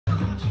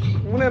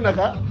mu ne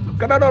naka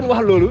kana doon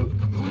wax loolu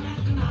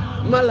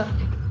mala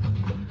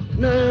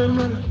na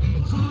mala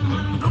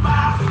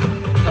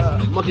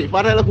Macky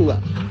pare la ku nga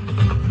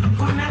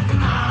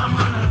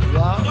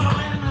waaw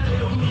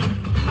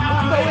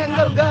ba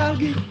wengal gaal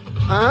gi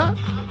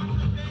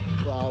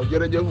waaw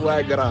jërëjëf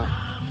waay grand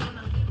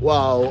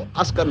waaw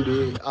askan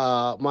bi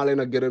maa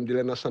leen a gërëm di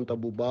leen a sant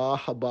bu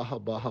baax a baax a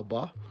baax a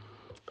baax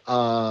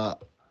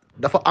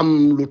dafa am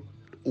lu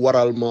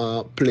waral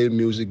ma play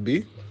music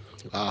bi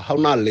xaw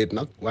naa leet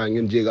nag waaye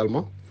ngeen jégal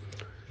ma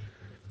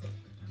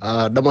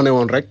dama ne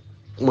woon rek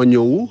ma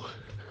ñëw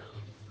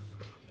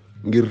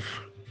ngir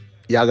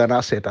yàgg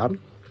naa seetaan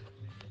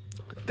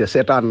te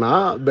seetaan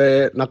naa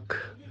ba nag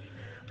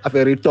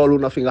affaire yi toll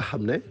na fi nga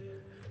xam ne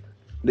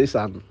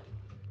ndeysaan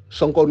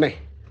Sonko ne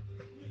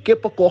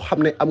képp koo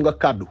xam ne am nga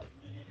kàddu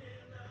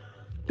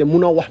te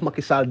mun a wax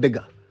Macky Sall dëgg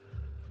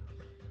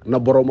na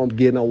boromam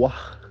génn a wax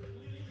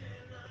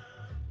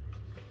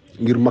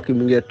ngir Macky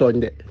mu ngee tooñ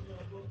de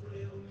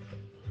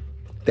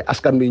te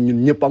askan bi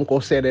ñun ñëpp a ngi koo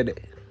seede de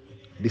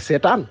di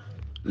seetaan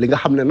li nga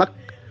xam ne nag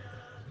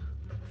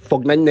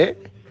foog nañ ne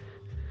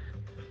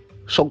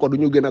Sonko du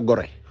ñu gën a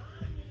gore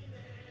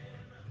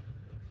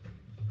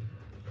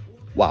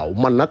waaw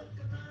man nag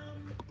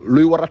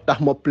luy war a tax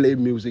ma play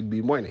music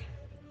bi mooy ne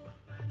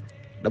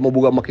dama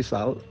bugg a Macky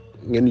Sall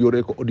ngeen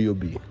yoree ko audio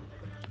bi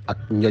ak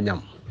njoñam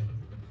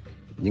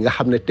ñi nga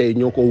xam ne tey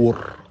ñoo ko wër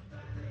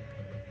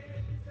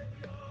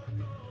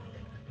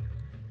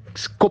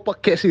koppa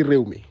keesi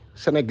réew mi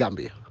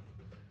Sénégambia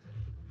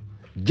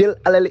jël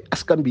alali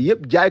askan bi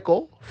yëpp jaay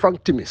ko Frank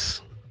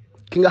Timis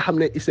ki nga xam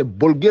ne is a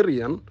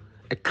Bulgarian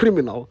a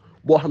criminal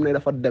boo xam ne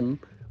dafa dem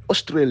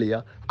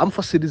Australia am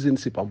fa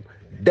citizenship am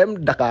dem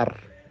Dakar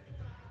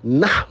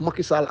nax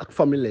Macky Sall ak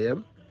famille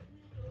am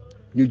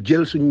ñu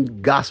jël suñ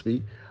gaz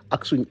bi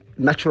ak suñ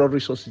natural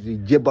resources yi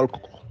jébal ko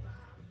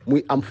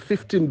muy am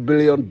 $15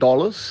 billion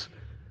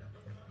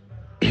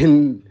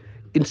in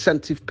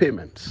incentive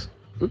payments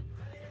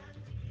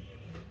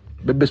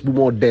ba bés bu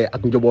moo dee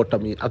ak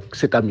njabootam yi ak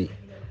setam yi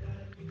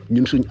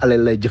ñun suñ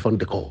alal lay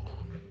jëfandikoo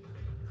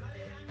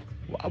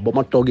waaw ba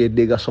ma toogee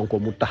dégga Sonko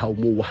mu taxaw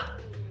mu wax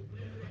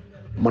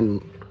man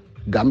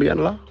Gambien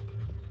la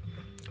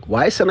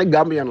waaye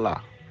Sénégambien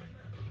la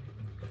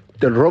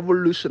te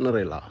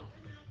révolutionnaire la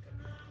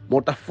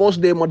moo tax force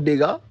de ma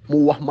dégga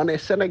mu wax ma ne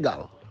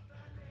Sénégal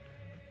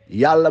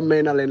yàlla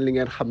may na leen li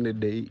ngeen xam ne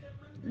day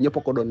ñëpp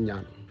a ko doon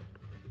ñaan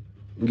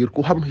ngir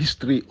ku xam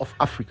history of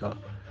Africa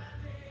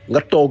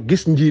nga toog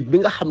gis njiit bi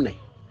nga xam ne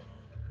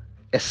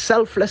a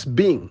selfless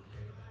being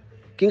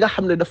ki nga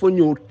xam ne dafa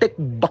ñëw teg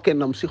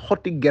bakkenam si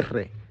xotti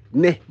gerte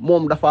ne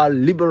moom dafa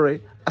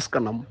libéré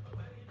askanam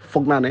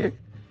foog naa ne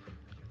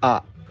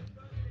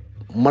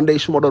man de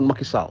su ma doon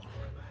Macky Sall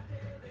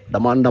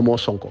dama ndamoo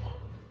Sonko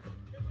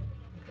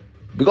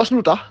because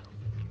lu tax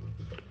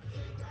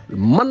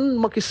man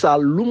Macky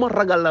Sall lu ma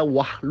ragal a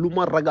wax lu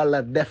ma ragal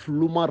a def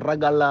lu ma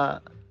ragal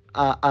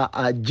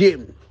a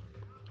jéem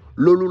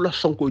loolu la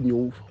Sonko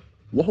ñëw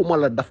waxuma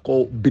la daf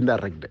ko bindal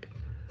rek de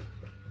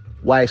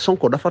waaye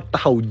Sonko dafa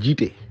taxaw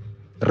jiite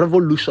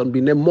révolution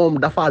bi ne moom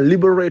dafa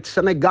liberate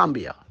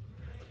Sénégambia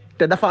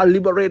te dafa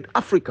liberate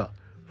Africa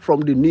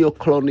from the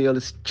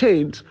neo-colonialist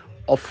chains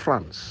of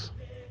France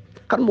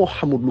kan moo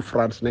xamul lu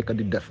France nekk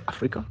di def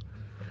Africa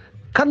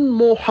kan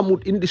moo xamul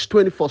in this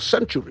 21st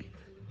century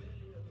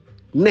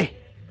ne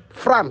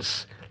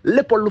France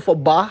lépp lu fa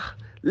baax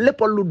lépp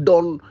lu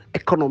doon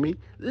économie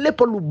lépp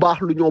lu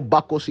baax lu ñoo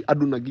bàkkoo si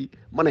adduna gi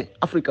ma ne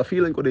Afrique fii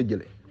lañ ko dee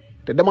jëlee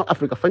te demal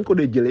Afrique fañ ko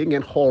dee jëlee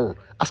ngeen xool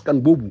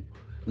askan boobu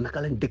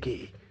naka lañ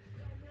dëkkee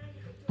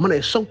ma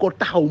ne Sonko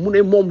taxaw mu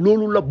ne moom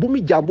loolu la bu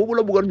mu jaam boobu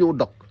la bëggoon ñëw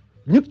dog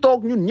ñu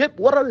toog ñun ñëpp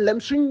waral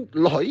lem suñ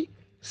loxo yi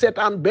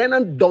seetaan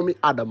beneen doomi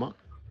Adama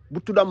bu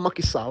tuddam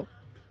Macky Sall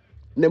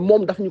ne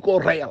moom daf ñu ko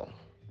reyal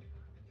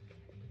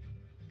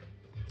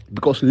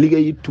because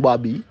liggéeyi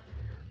tubaab yi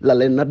la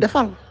leen na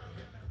defal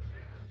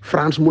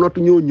France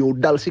mënatu ñoo ñëw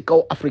dal si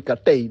kaw Afrique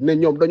tey ne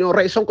ñoom dañoo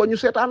rey Sonko ñu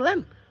seetaan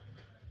leen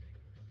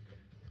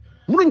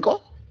mënuñ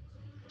ko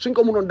suñ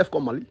ko mënoon def ko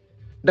Mali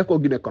def ko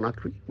Guinée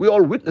Conakry we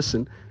all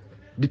witnessing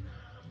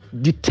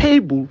the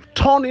table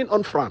turning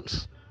on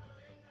France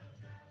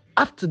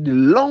after the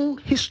long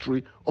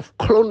history of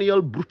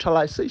colonial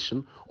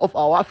brutalization of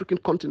our African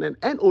continent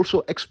and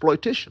also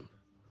exploitation.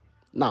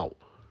 Now,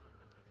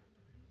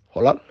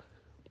 xoolal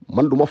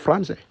man duma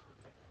français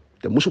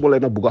te musuma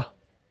leen a bugga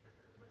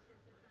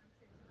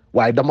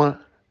waaye dama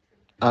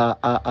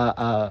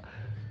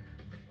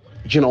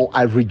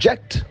I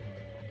reject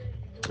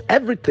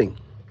everything,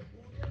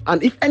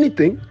 and if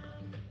anything,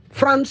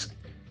 France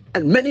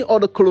and many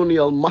other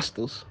colonial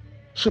masters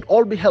should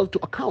all be held to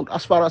account.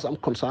 As far as I'm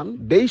concerned,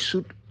 they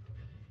should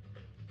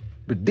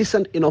be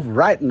decent enough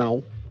right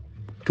now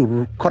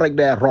to correct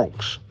their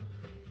wrongs.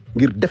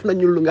 Ngir def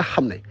nañu lu nga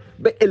xam ne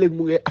ba ëllëg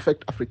mu ngi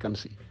affect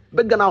Africans yi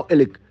ba gannaaw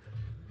ëllëg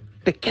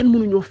te kenn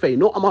mënuñoo fay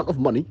no amount of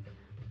money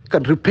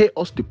can repay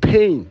us the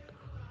pain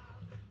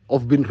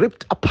of being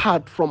ripped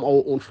apart from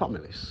our own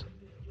families.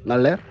 Na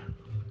leer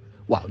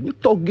waaw ñu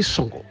toog gis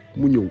Sonko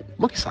mu ñëw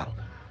Macky Sall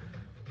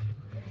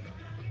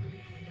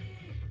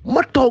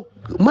toog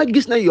ma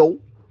gis ne yow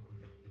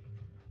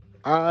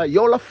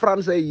yow la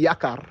français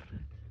yaakaar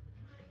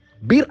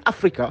biir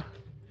Afrika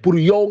pour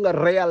yow nga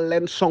reyal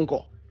leen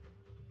Sonko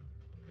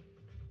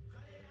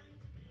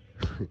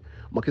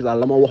Macky Sall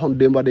la ma waxoon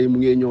démba day mu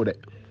ngi ñëw de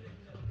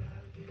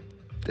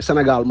te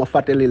Sénégal ma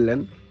fàttali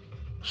leen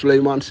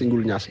sulayman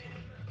nyassi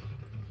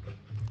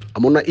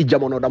amoon na i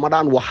jamono dama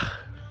daan wax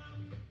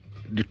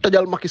di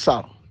tojal Macky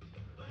Sall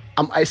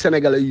am ay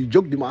sénégalais yu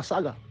jóg di ma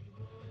saaga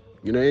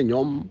ñu ne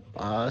ñoom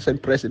seen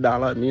président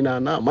la nii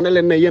naa ma ne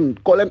leen ne yéen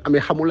koo leen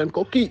amee xamu leen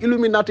ko kii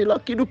Illuminati la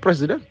kii du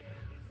président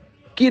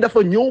kii dafa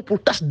ñëw pour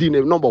tas diine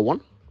number one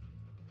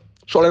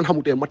soo leen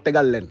xamutee ma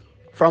tegal leen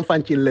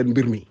faram-fàcceel leen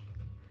mbir mi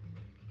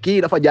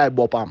kii dafa jaay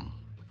boppam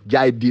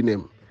jaay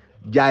diineem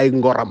jaay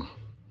ngoram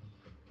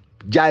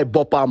jaay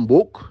boppam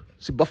boog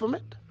si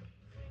Baphomet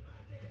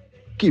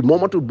kii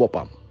moomatul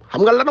boppam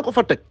xam nga la na ko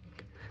fa teg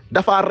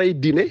dafa rey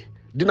diine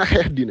dina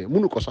xeex diine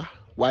munu ko sax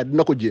waaye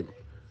dina ko jéem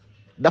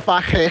dafa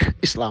xeex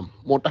islam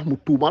moo tax mu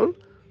tuumal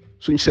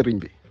suñ sëriñ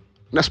bi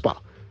n'est-ce pas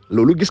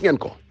loolu gis ngeen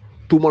ko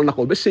tuumal na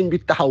ko ba sëñ bi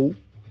taxaw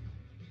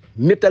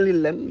nettali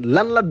leen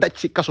lan la daj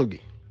ci kaso gi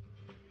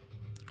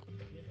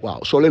waaw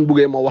soo leen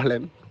buggee ma wax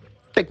leen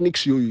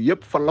techniques yooyu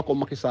yëpp fan la ko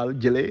Macky Sall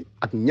jëlee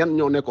ak ñan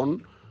ñoo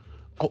nekkoon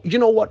you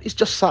know what it's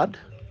just sad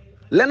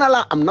lena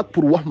laa am nag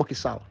pour wax Macky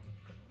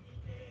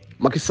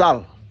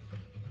Sall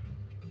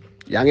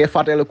yaa ngi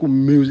fàttaliku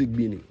musique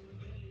bii nii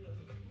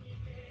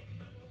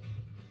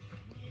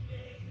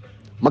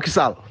Macky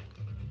Sall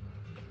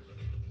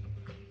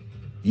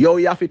yow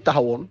yaa fi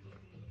taxawoon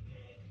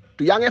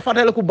tu yaa ngi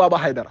fàttaliku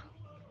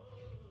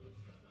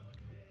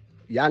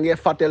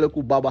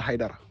Baba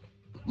Haydara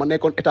ma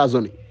nekkoon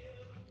États-Unis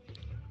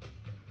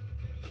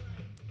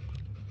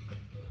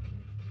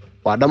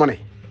waaw dama ne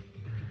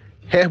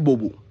xeex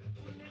boobu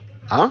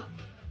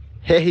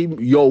xeexi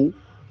yow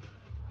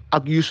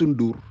ak Youssou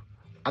Ndour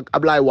ak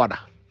Ablaye Wade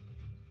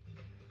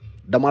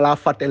dama laa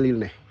fàttalil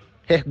ne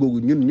xeex googu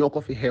ñun ñoo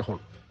ko fi xeexoon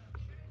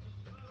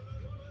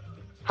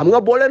xam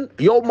nga boo leen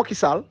yow Macky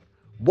Sall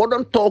boo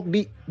doon toog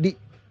di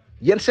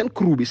yéen seen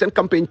crew bi seen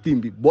campagne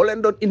team bi boo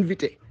leen doon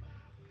invité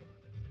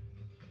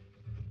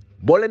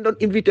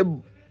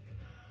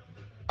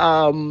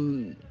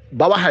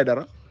Baba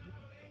Haydara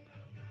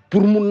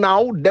pour mu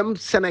naaw dem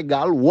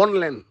Sénégal won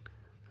leen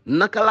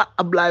naka la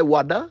Ablaye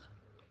Wade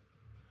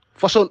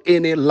façon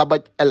ene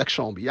labaj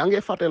élection bi yaa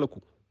ngi fàttaliku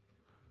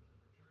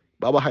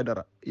Baba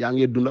Haydara yaa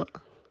ngi dunda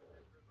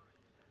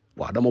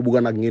waaw dama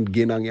bëgg nag ngeen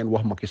génn ngeen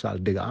wax Macky Sall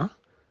dëgg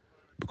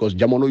because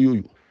jamono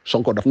yooyu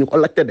Sonko daf ñu ko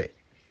laajte de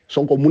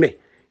Sonko mu ne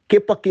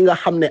képp ki nga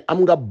xam ne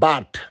am nga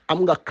baat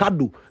am nga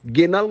kàddu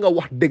génnal nga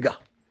wax dëgg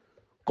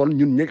kon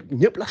ñun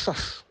ñëpp la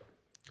sas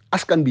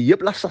askan bi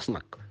yëpp la sas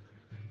nag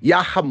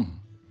yaa xam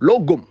loo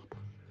gëm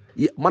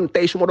man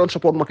tey su ma doon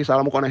support Macky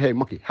Sall ma ko ne hey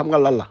Macky xam nga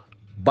lan la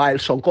bàyyil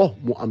Sonko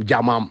mu am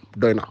jaamaam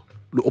doy na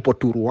lu ëpp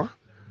tuuru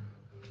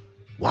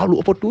waaw lu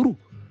ëpp tuuru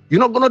you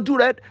not gonna do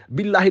that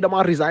billahi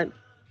dama resign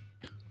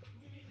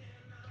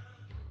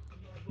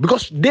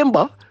because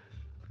démba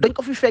dañ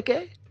ko fi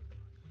fekkee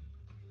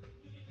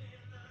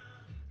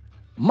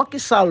Macky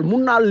Sall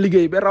mun naa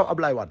liggéey ba raw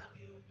Ablaye Wade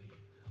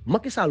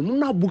Macky Sall mun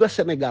naa bugg a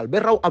Sénégal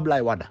ba raw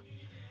Ablaye Wade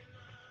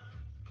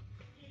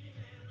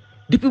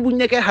depuis bu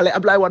ñu nekkee xale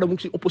Ablaye Wade mu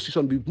ngi si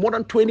opposition bi more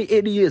than 28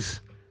 years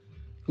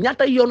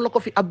ñaata yoon la ko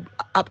fi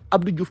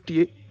Abdou Diouf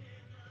téye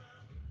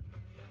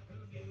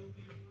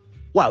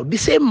waaw di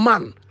same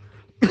man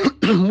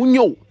mu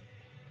ñëw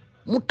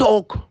mu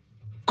toog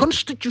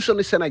constitution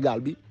du Sénégal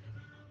bi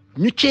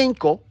ñu change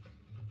ko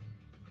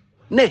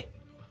ne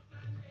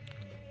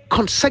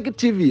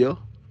consecutive year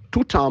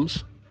 2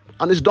 terms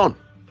and it's done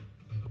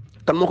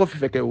kan moo ko fi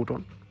fekkee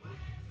wutoon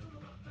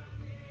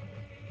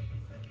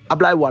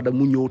Ablaye Wade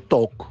mu ñëw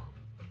toog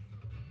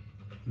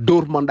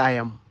dóor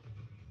mandaayam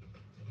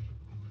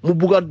mu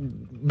bugg a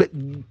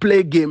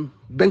play game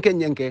benke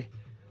ñenke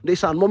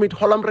ndeysaan moom it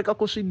xolam rek a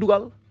ko si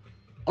dugal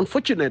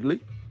unfortunately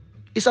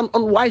it's an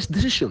unwise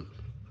decision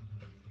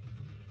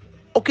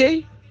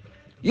ok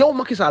yow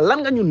Macky Sall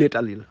lan nga ñu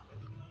nettali la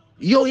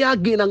yow yaa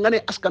génn nga ne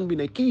askan bi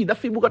ne kii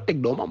daf fi bugg a teg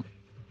doomam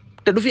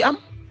te du fi am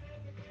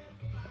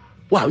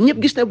waaw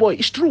ñëpp gis ne boy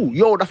it's true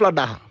yow daf la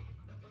daaxa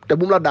te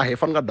bu mu la daaxee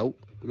fan nga daw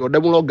yow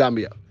demuloo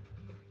Gambia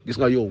gis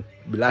nga yow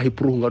billahi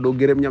pour nga doo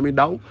gërëm ñami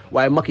daaw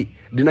waaye Macky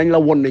dinañ la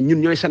won ne ñun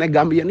ñooy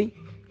Sénégambien ni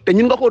te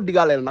ñun nga koo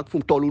digaaleel nag fu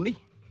mu toll nii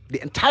the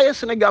entire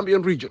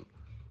Sénégambian region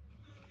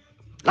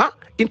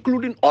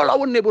including all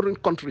our neighboring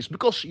countries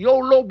because yow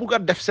loo bugg a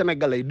def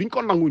sénégalais duñ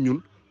ko nangu ñun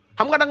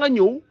xam nga da nga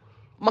ñëw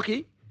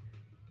Macky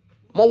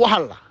ma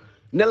waxal la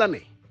ne la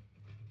ne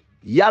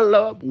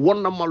yàlla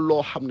won na ma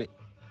loo xam ne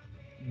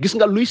gis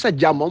nga luy sa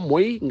jàmm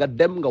mooy nga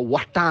dem nga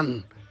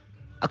waxtaan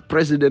ak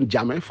président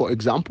Jammeh for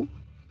example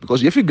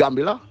because yëfi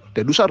Gambie la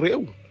te du sa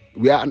réew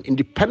we are an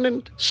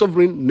independent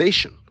sovereign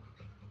nation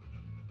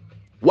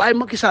waaye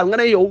Macky Sall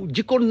nga ne yow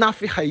jikkoon naa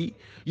fi xëy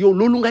yow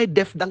loolu ngay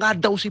def da ngaa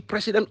daw si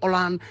président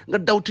Hollande nga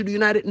daw to the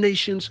United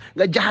Nations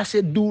nga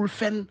jaxase duul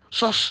fen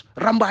sos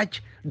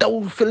rambaaj daw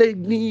fële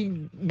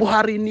nii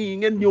Buhari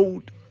nii ngeen ñëw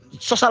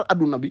sosal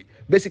aduna bi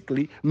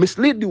basically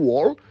mislead the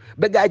world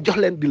ba gaay jox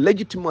leen di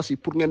legitimacy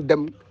pour ngeen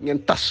dem ngeen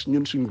tas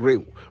ñun suñ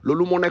réew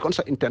loolu moo nekkoon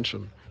sa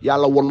intention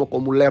yàlla won ma ko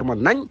mu leer ma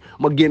nañ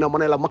ma génn ma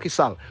ne la Macky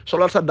Sall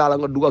solal sa daala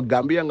nga dugg a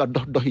Gambia nga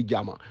doxi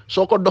jaama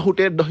soo ko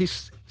doxutee doxi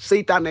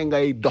seytaane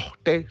ngay dox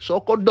te soo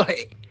ko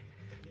doxee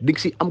dig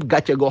si am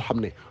gàcce goo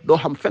xam ne doo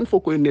xam fenn foo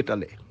koy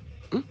nettalee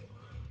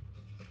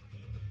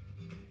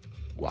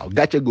waaw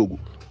gàcce googu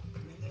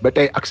ba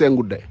tey ak seen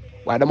ngudde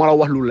waaye dama la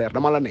wax lu leer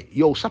dama la ne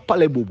yow sa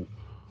palais boobu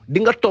di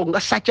nga toog nga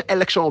sàcc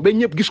élection ba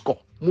ñëpp gis ko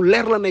mu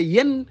leer la ne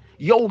yéen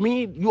yow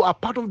mi you are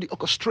part of the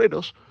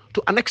orchestrators to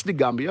annex the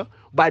Gambia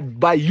by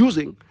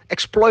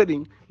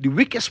exploiting the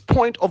weakest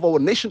point of our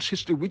nation's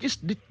history, which is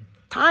the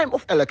time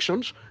of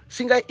elections.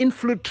 Si ngay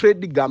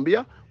infiltrate the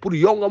Gambia pour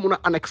yow nga mun a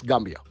annex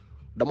Gambia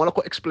dama la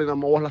ko explainer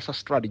ma wax la sa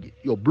stratégie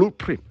your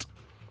blueprint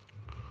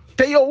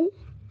te yow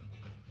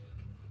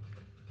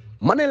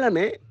ma ne la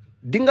ne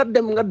di nga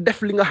dem nga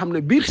def li nga xam ne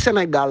biir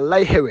Sénégal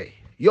lay xewee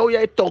yow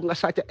yaay toog nga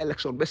sàcca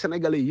élection ba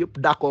sénégalais yëpp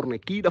d'accord ne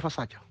kii dafa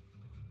sàcca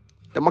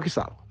te Macky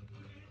Sall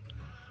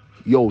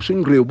yow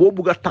suñ réew boo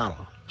bugg a taal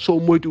soo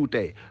moytuwu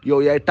tey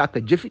yow yaay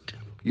tàkk jëfit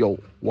yow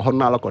waxoon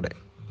naa la ko de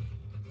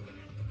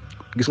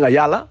gis nga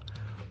yàlla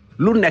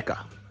lu nekk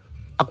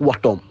ak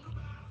waxtoom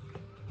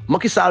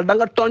Macky Sall da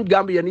nga tooñ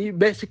Gambien yi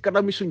ba si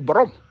kanami suñ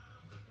borom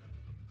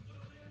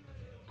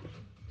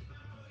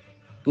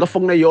nga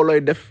foog ne yow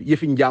looy def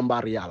yëfi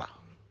njàmbaar yàlla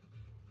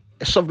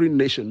a sovereign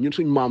nation ñun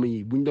suñ maam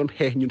yi buñ doon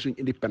xeex ñun suñ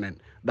independent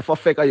dafa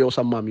fekk yow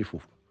sa maam yi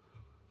foofu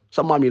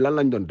sa maam yi lan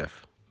lañ doon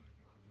def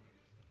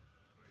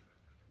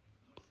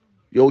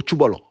yow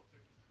cubalo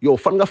yow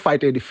fan nga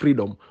fighté the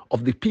freedom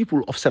of the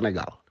people of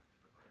Senegal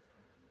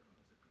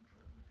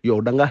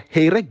yow da nga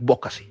xëy rek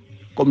bokkasi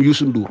comme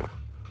Youssou Ndour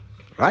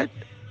right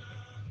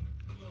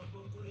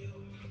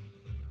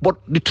but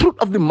the truth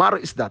of the matter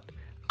is that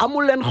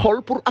amul leen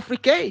xol pour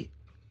africain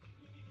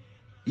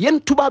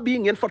yéen tubaab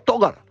yi ngeen fa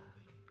toogal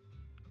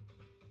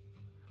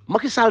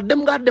Macky Sall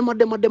dem ngaa dem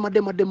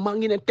maa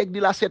ngi ne teg di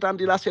la seetaan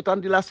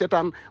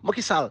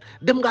Macky Sall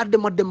dem ngaa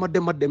dem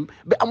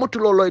ba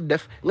amatuloo looy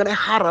def nga ne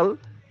xaaral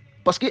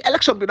parce que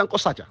élection bi da nga ko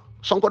sàcca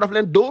Sonko daf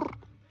leen dóor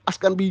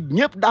askan bi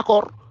ñëpp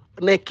d'accord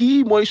ne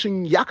kii mooy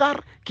suñ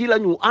yaakaar kii la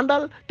ñu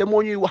àndal te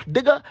moo ñuy wax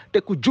dëgga te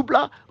ku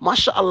jubla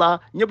macha allah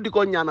ñëpp di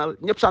ko ñaanal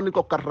ñëpp sànni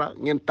ko karta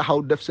ngeen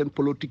taxaw def seen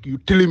politique yu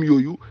tilim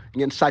yooyu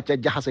ngeen sàcca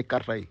jaxase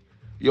karta yi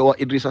yow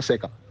Idrissa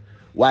Seck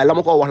waaye la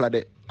ma ko wax la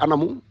de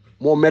anamu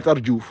moo Maître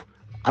Diouf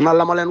ana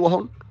la ma leen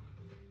waxoon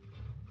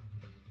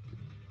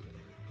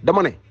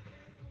dama ne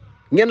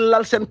ngeen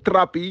lal seen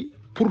trap yi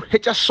pour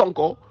xëcca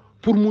Sonko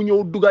pour mu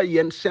ñëw dugal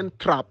yéen seen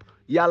trap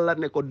yàlla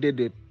ne ko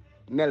déedéet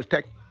nel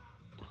teg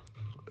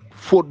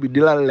faute bi di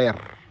la leer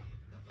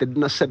te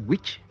dina set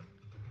wicc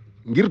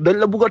ngir dañ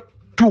la bugg a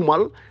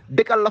tuumal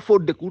dëkkal la foo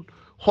dëkkut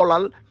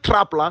xolal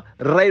trap la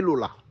reylu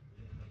la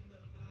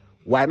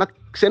waaye nag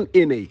seen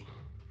éene yi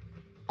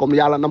comme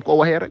yàlla nam ko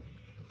waxee rek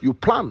you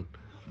plan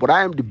but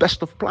I am the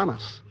best of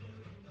planners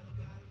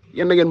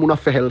yéen na ngeen mun a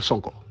fexeel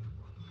Sonko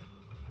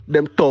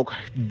dem toog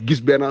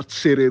gis benn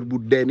séeréer bu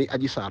deeni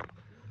Adji Sarr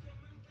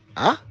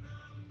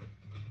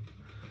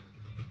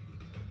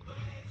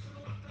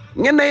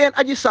ngeen ne yéen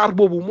Adji Sarr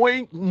boobu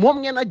mooy moom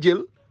ngeen a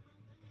jël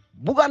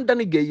Bougane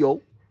Dany Gueye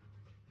yow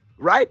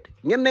right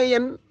ngeen ne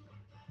yéen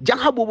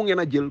jànxa boobu ngeen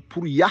a jël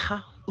pour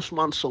yaxa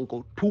Ousmane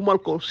Sonko tuumal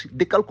ko si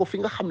dëkkal ko fi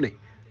nga xam ne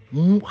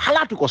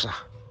xalaatu ko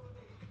sax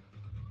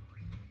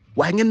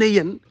waaye ngeen ne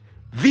yéen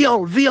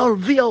viol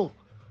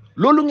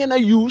loolu ngeen a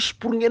use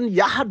pour ngeen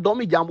yaxa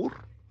doomi jàmbur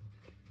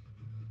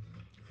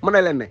ma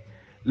ne leen ne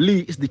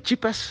lii is the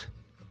cheapest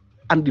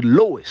and the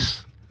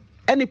lowest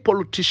any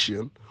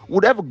politician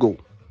would ever go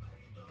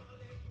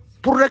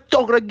pour rek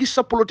toog rek gis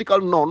sa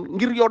political noon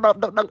ngir yow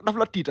daf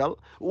la tiital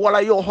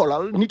wala yow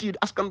xoolal nit yi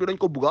askan bi dañ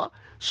ko bugga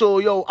so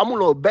yow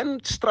amuloo benn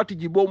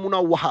stratégie boo mun a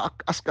waxa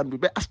ak askan bi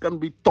ba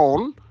askan bi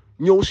toon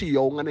ñëw si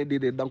yow nga ne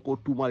déedéet da nga koo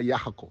tuumal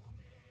yàq ko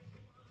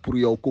pour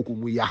yow kooku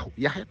mu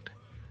yaxet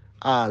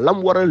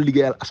lam war a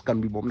liggéeyal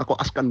askan bi moom na ko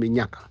askan bi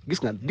ñàkk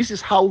gis nga this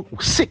is how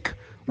sick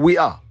we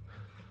are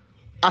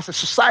as a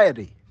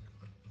society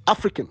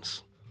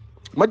Africans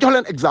ma jox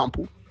leen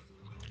exemple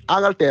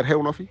Angleterre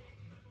xew na fi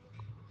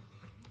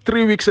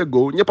 3 weeks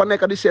ago ñëpp a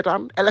nekk di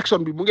seetaan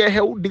élection bi mu ngi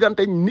xew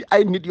diggante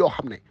ay nit yoo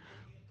xam ne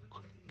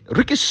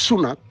Rishi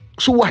Sunak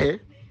su waxee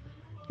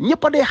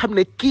ñëpp a dee xam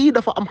ne kii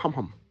dafa am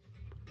xam-xam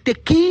te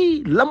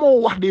kii la moo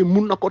wax de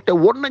mun na ko te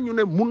won nañu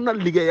ne mun na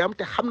liggéeyam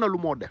te xam na lu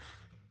moo def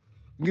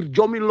ngir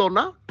jomiloo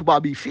na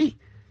tubaab yi fii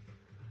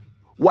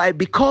waaye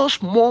because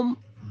moom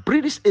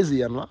British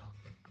Asian la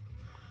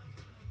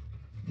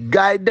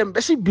gars yi dem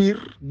ba si biir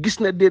gis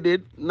ne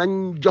déedéet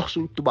nañ jox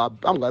suñ tubaab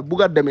am nga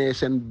bugg a demee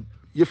seen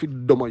yëfi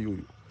doma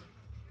yooyu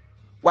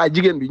waaye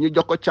jigéen bi ñu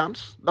jox ko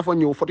chance dafa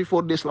ñëw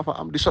 44 days la fa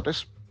am di sote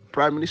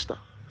prime minister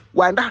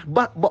waaye ndax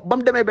ba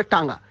mu demee ba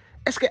tànga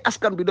est-ce que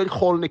askan bi dañ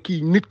xool ne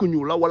kii nit ku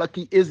ñuul la wala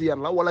kii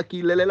asian la wala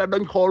kii lele la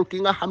dañ xool ki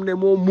nga xam ne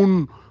moo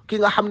mun ki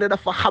nga xam ne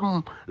dafa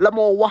xam la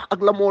moo wax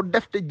ak la moo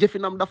def te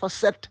jëfinam dafa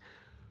set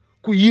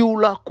ku yiw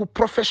la ku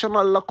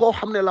professionnel la koo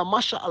xam ne la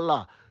macha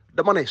allah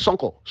dama ne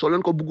Sonko soo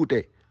leen ko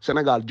buggutee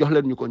Sénégal jox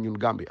leen ñu ko ñun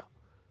Gambia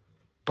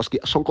parce que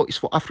Sonko is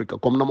for Africa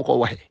comme na ma ko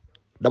waxee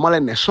dama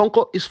leen ne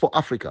Sonko is for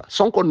Africa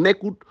Sonko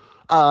nekkut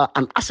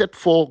an asset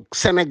for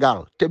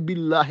Sénégal te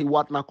billahi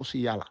waat naa ko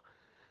si yàlla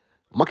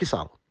Macky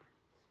Sall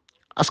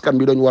askan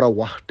bi dañ war a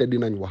wax te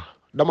dinañ wax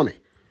dama ne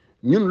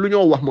ñun lu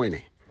ñoo wax mooy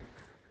ne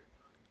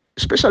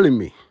especially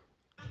me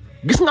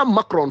gis nga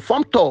Macron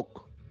from talk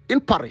in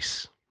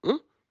Paris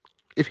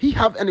if he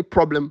have any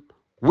problem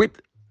with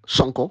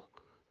Sonko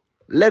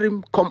let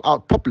him come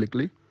out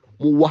publicly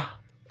mu wax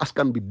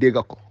askan bi dégg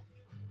ko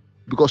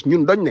because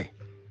ñun dañ ne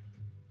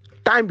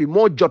time bi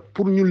moo jot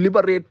pour ñu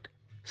liberate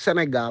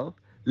Sénégal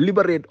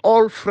liberate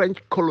all French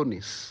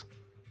colonies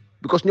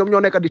because ñoom ñoo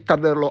nekk di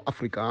tardeloo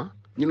Africa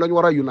ñun lañ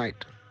war a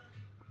unite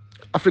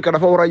Africa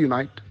dafa war a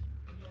unite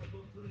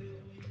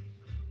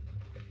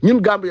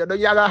ñun Gambia dañ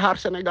yaaga xaar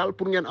Sénégal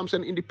pour ngeen am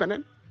seen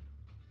independent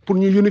pour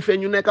ñu unifier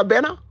ñu nekk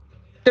benn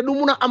te du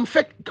mun a am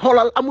fekk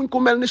xoolal amuñ ko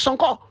mel ni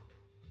Sonko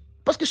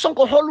parce que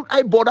Sonko xoolut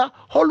ay border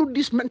xoolut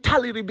dis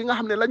mentality bi nga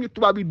xam ne la ñu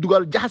tubaab yi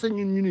dugal jaxase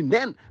ñun ñu ni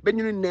neen ba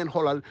ñu ni neen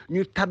xoolal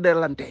ñuy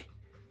tardelante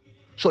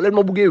soo leen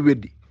ma buggee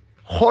weddi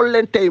xool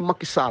leen tey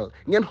Macky Sall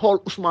ngeen xool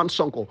Ousmane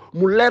Sonko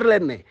mu leer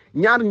leen ne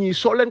ñaar ñii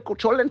soo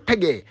leen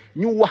tegee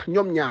ñu wax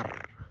ñoom ñaar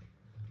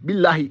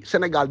billahi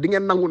Sénégal di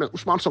ngeen nangu ne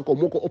Ousmane Sonko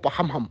moo ko ëpp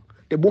xam-xam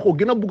te boo ko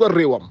gën a bugg a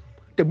réewam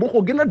te boo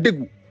ko gën a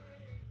déggu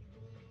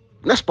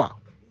n'est-ce pas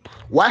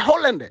waaye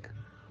xool leen de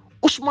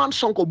Ousmane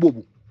Sonko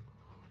boobu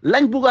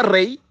lañ bugg a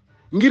rey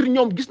ngir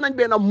ñoom gis nañ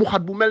benn muxat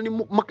bu mel ni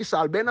Macky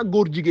Sall benn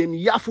góor jigéen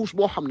yaafuus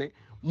boo xam ne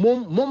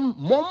moom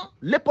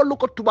lépp lu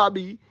ko tubaab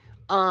yi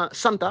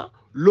santa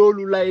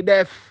loolu lay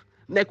def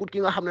nekkut ki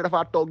nga xam ne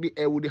dafa toog di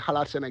eewu di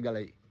xalaat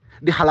sénégalais yi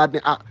di xalaat ne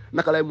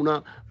naka lay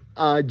mun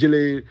a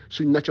jëlee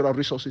suñ natural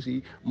resources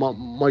yi ma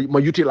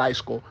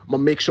utilize ko ma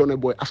make sure ne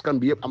booy askan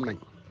bi yëpp am nañ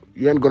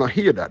you ain't gonna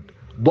hear that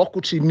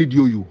bokkut si nit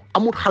yooyu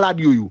amul xalaat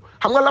yooyu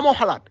xam nga la moo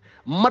xalaat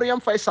Mariam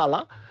Faye Sall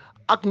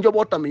ak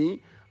njabootam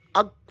yi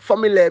ak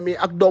famille mi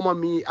ak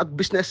doomam yi ak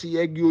business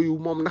yeeg yooyu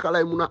moom naka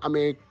lay mun a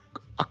amee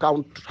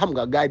account xam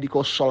nga gars yi di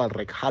ko solal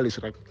rek xaalis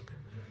rek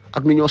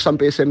ak ni ñoo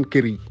sampee seen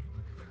kër yi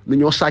ni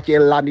ñoo sàccee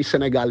laani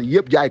Sénégal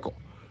yëpp jaay ko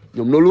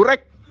ñoom loolu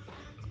rek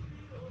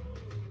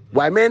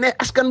waaye mais ne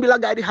askan bi la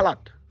gars yi di xalaat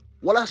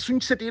wala suñ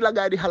sët yi la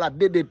gars yi di xalaat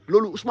déedéet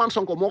loolu Ousmane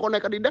Sonko moo ko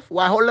nekk di def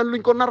waaye xool leen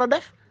luñ ko nar a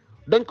def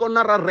dañ ko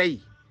nar a rey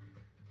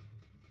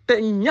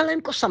te ña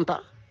leen ko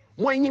santa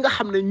mooy ñi nga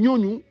xam ne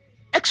ñooñu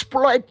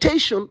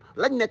exploitation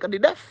lañ nekk di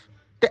def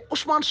te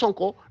Ousmane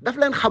Sonko daf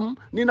leen xam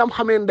ni nam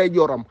xamee ndey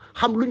jooram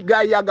xam luñ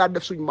gaa yaagaa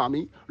def suñ maam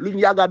yi luñ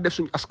yaagaa def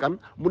suñ askan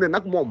mu ne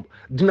nag moom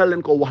dina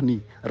leen ko wax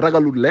nii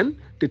ragalul leen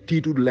te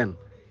tiitul leen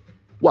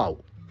waaw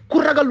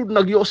ku ragalut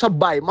nag yow sa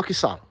baay Macky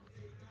Sall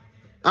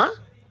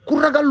ku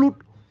ragalut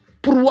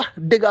pour wax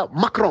dëgga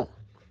Macron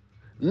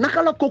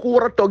naka la kooku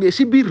war a toogee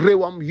si biir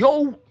réewam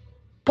yow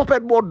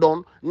popet boo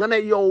doon nga ne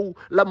yow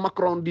la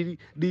Macron di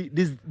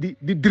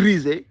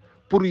diriger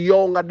pour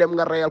yow nga dem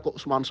nga reyal ko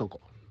Ousmane Sonko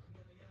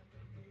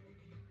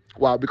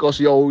waaw because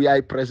yow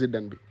yaay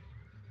président bi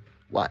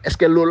waaw est-ce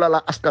que loolu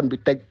la askan bi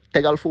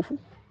tegal foofu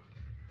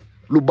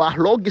lu baax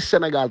loo gis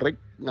Sénégal rek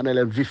nga ne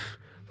leen vif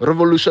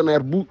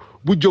révolutionnaire bu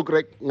jóg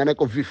rek nga ne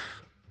ko vif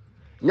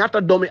ñaata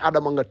doomi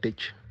aadama nga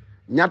tëj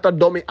ñaata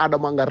doomi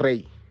aadama nga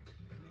rey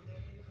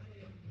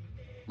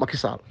Macky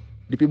Sall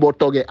depuis boo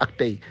toogee ak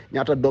tey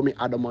ñaata doomi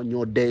aadama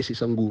ñoo dee si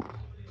sa nguur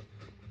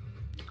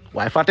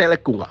waaye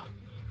fàttaleku nga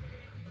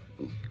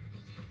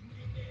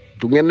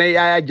tu ngeen ne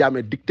Yaya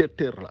Jammeh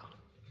dictateur la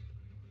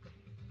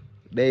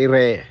day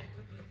ree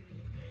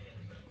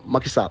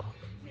Macky Sall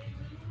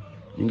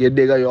ñu ngi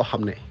dégg yoo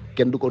xam ne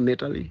kenn du ko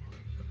nettali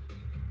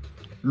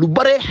lu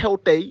baree xew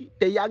tey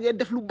te yaa ngi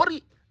def lu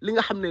bari li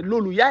nga xam ne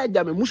loolu Yaya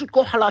Jammeh musut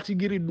koo xalaat si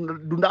giri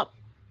dundaam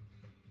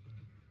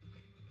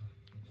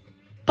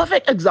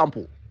perfect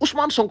exemple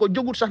Ousmane Sonko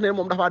jógut sax ne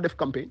moom dafaa def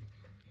campagne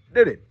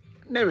déedéet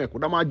nemeeku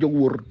damaa jóg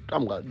wër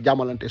xam nga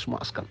jàmmalante suma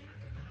askan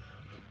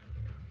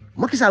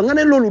Macky Sall nga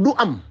ne loolu du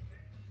am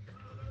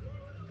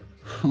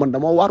man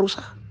dama waru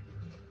sax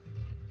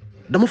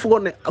dama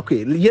foogoon ne ok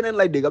yeneen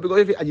lay dégg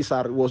because fi Adji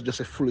Sarr was just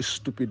a foolish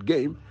stupid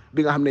game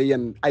bi nga xam ne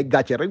yéen ay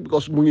gàcce rek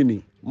because mu ngi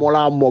nii moo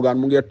laa moogaan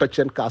mu ngi toj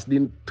seen kaas di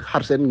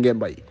xar seen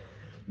ngembay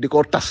di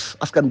ko tas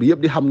askan bi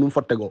yëpp di xam nu mu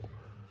fa tegoo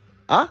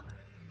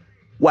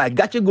waaye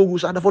gàcce googu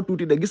sax dafa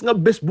tuuti de gis nga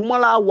bés bu ma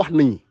laa wax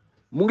nii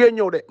mu ngee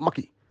ñëw de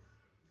Macky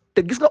te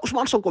gis nga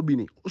Ousmane Sonko bii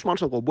nii Ousmane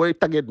Sonko booy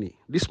taggeet nii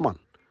this man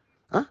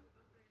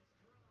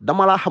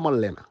dama laa xamal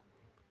leena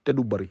te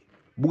du bëri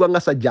bugga nga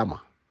sa jàmma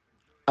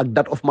ak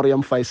date of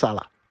Mariam Faye Sall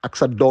ak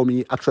sa doom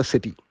yi ak sa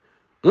sët yi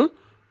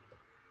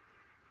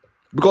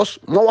because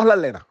moo wax la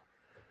leena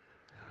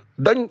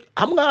dañ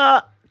xam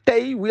nga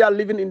tey we are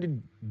living in the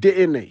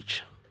day and age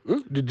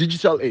the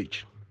digital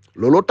age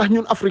looloo tax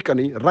ñun africain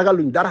yi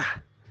ragaluñ dara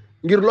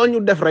ngir loo ñu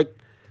def rek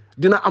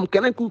dina am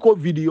keneen ku ko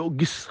vidéo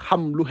gis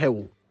xam lu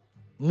xew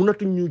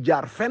munatuñ ñu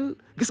jaar fenn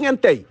gis ngeen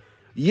tey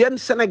yéen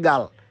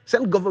Sénégal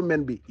seen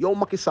government bi yow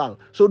Macky Sall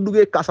soo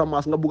duggee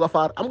Casamance nga bugg a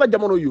faar am nga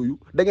jamono yooyu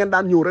da ngeen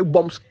daan ñëw rek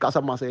bom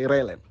Casamance yi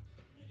rey leen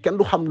kenn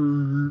du xam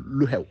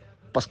lu xew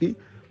parce que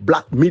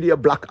media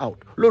black out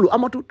loolu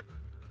amatut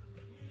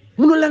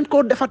mënu leen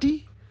koo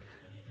defati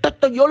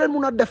toj yoo leen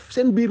mun a def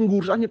seen biir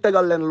nguur sax ñu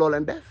tegal leen loo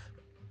leen def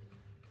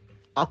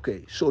ok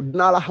so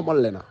dinaa la xamal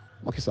leen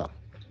Macky Sall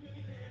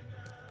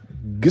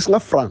gis nga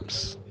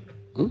France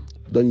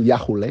doon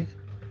yàqule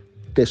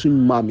te suñ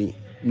maam yi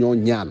ñoo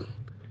ñaan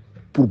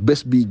pour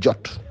bés bi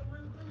jot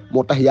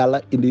moo tax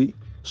yàlla indi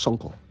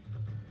Sonko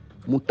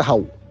mu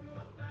taxaw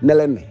ne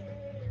leen ne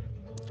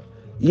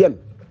yéen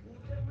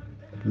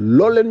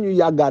loo leen ñu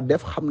yàggaa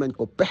def xam nañ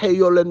ko pexe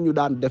yoo leen ñu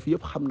daan def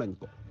yëpp xam nañ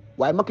ko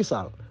waaye Macky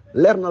Sall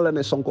leer na la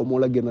ne Sonko moo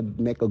la gën a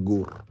nekk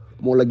góor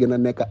moo la gën a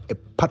nekk a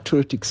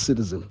patriotic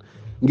citizen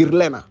ngir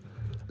leena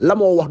la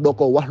moo wax doo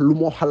ko wax lu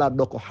moo xalaat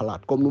doo ko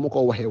xalaat comme nu ma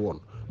ko waxee woon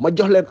ma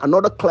jox leen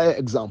another clear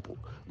example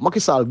Macky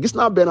Sall gis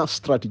naa benn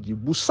stratégie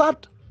bu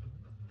saat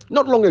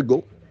not long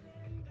ago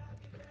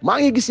maa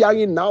ngi gis yaa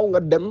ngi naaw nga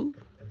dem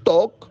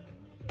toog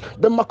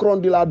ba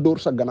Macron di laa dóor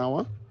sa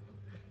gannaaw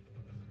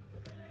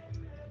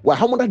waaye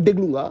xam nga ndax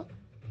déglu nga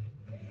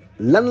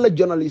lan la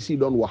journaliste yi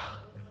doon wax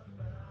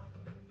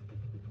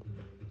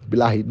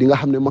billahi di nga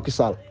xam ne Macky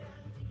Sall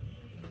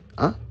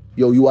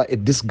yow you are a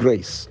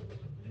disgrace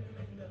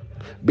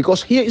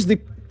because here is the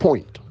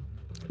point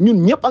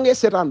ñun ñëpp a ngi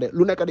seetaande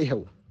lu nekk di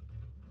xew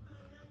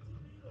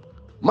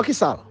Macky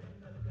Sall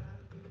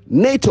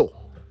NATO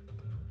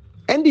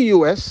and the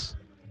US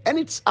and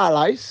its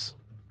allies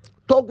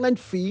toog nañ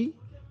fii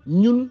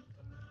ñun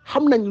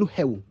xam nañ lu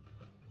xew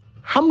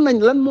xam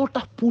nañ lan moo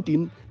tax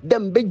Putin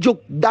dem ba jóg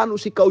daanu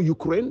si kaw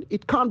Ukraine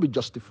it can't be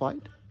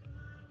justified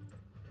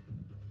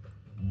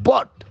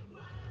but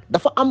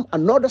dafa am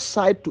another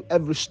side to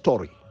every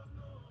story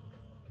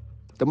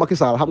te Macky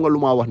Sall xam nga lu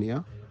ma wax ni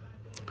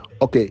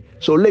ok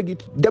so léegi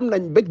dem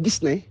nañ ba gis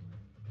ne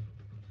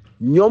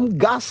ñoom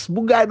gas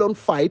bu gaay doon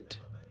fight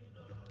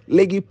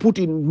léegi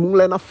Putin mu ngi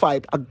leen a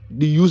fight ak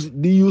di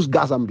use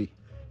gasam bi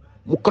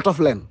mu cut off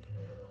leen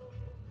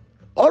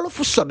all of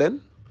a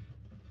sudden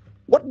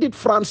what did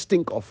France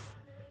think of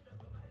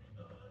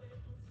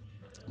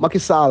Macky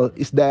Sall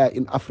is there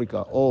in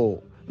Africa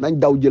nañ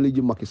daw jëli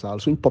ji Macky Sall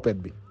suñ puppet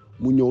bi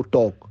mu ñëw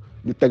toog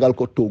ñu tegal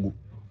ko toogu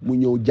mu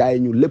ñëw jaay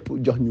ñu lépp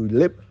jox ñu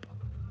lépp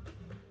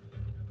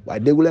waaye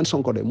déggu leen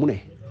Sonko de mu ne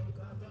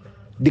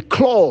the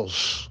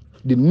clause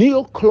the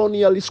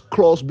neo-colonialist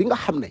clause bi nga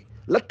xam ne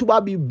la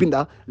tubaab yi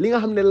binda li nga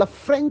xam ne la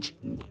French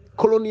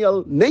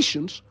colonial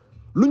nations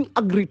luñ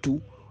agree to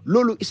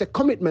loolu is a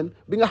commitment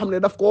bi nga xam ne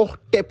daf ko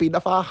teppi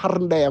dafa xar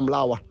ndeyam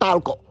laa wax taal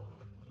ko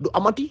du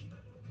amati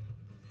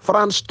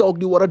France toog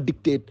di war a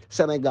dictate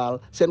Sénégal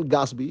seen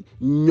gaz bi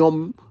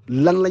ñoom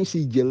lan lañ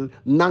siy jël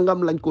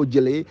nangam lañ ko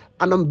jëlee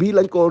anam bii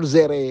lañ ko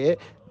gérer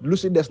lu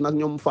si des nag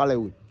ñoom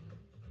falewuñ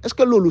est-ce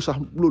que loolu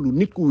sax loolu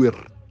nit ku wér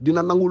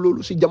dina nangu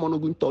loolu si jamono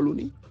guñ toll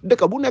nii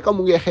dëkk bu nekk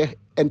mu ngi xeex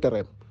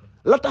intérêt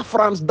la tax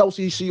France daw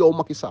si yow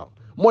Macky Sall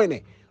mooy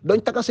ne dañ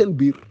taka seen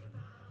biir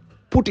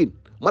Poutine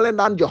ma leen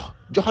daan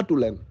joxatu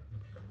leen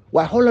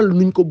waaye xoolal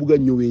nuñ ko bugg a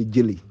ñëwee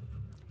jëli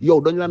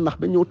yow dañ la nax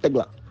ba ñëw teg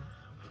la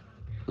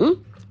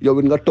yow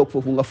it nga toog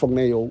foofu nga foog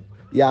ne yow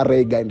yaa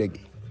rey gaynde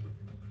gi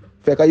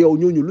fekk yow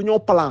ñooñu lu ñoo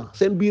plan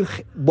seen biir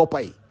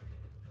boppay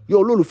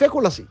yow loolu fekku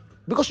la si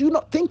because you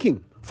not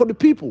thinking for the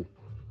people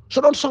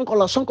so doon Sonko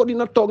la Sonko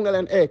dina toog ne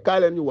leen kaay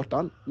leen ñu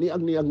waxtaan nii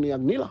ak nii ak nii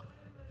ak nii la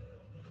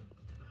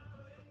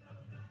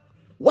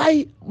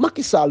waaye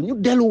Macky Sall ñu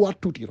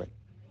delluwaat tuuti rek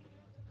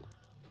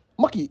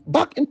Macky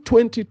back in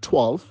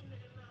 2012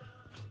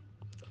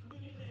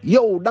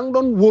 yow da nga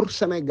doon wër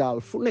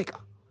Sénégal fu nekk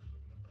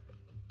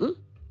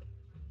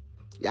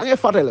yaa ngi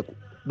fàttaliku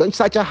dañ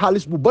sàcca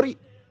xaalis bu bari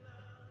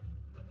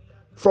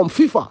from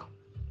FIFA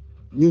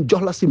ñu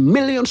jox la si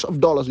millions of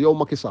dollars yow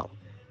Macky Sall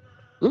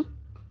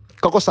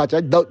ka ko sàcca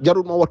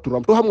jarul ma wax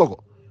turam tu xam nga ko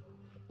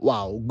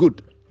waaw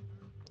good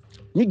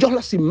ñu jox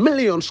la si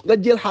millions nga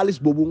jël xaalis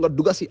boobu nga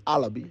dugga si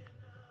àll bi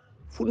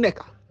fu nekk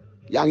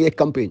yaa ngi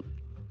campagne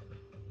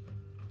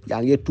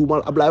yaa ngi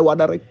tuumal Ablaye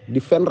Wade rek di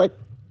fen rek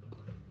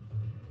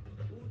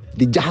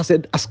di jaxase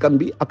askan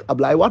bi ak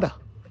Ablaye Wade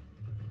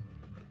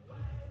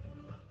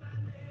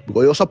bu ko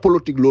yow sa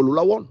politique loolu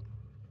la woon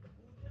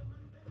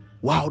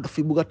waaw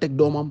dafa bugg a teg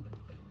doomam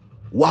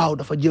waaw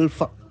dafa jël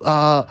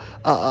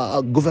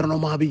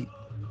gouvernement bi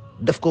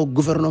def ko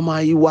gouvernement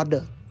yi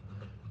Wade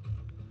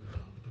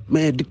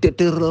mais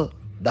dictateur la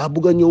daa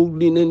bugg a ñëw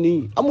lii ne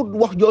nii amul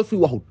wax joo fi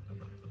waxut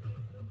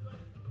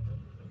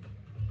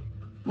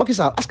Macky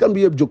Sall askan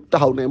bi yëpp jóg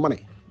taxaw ne ma ne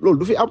loolu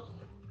du fi am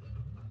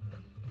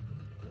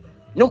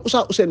ñoom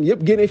Oussa Ousseyn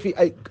yëpp génnee fii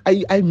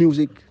ay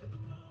musique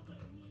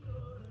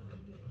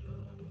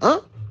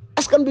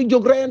askan bi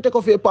jóg reyante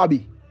ko fee paa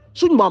bi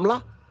suñ maam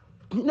la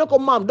ne ko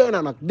maam doy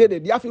na nag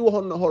déedéet yaa fi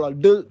waxoon na xoolal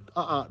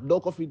doo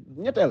ko fi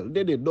ñetteel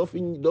déedéet doo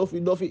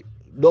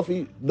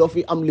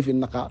fi am li fi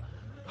naka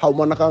xaw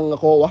ma naka nga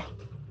koo wax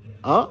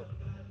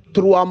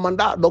 3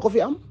 mandat doo ko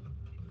fi am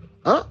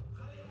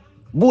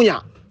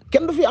buuña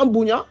kenn du fi am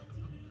buuña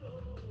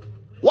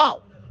waaw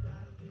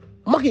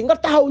Macky nga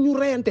taxaw ñu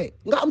reyante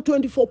nga am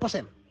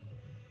 24%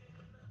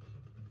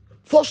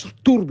 first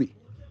tour bi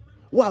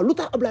waaw lu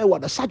tax Ablaye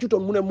Wade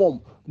sàccutoon mu ne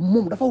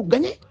moom dafa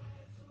gagné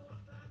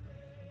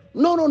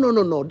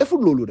non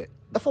deful loolu de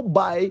dafa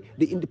bàyyi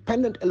the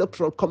Independent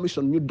Electoral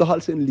Commission ñu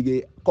doxal seen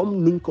liggéey comme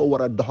nuñ ko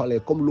war a doxalee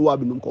comme loi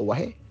bi nu mu ko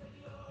waxee.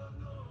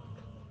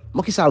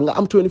 Macky Sall nga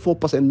am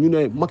 24% ñu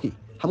ne Macky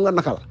xam nga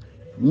naka la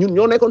ñun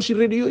ñoo nekkoon si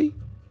radio yi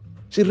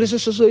si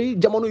réseaux sociaux yi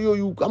jamono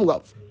yooyu xam nga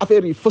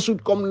affaire yi fësut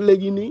comme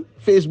léegi nii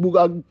Facebook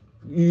ak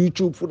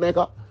YouTube fu nekk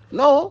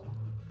non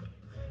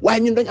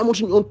waaye ñun dañ amoon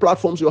suñu own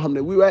platforms yoo xam ne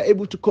we were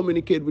able to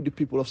communicate with the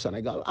people of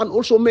Senegal and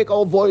also make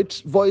our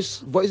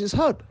voices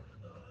heard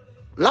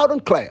loud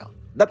and clear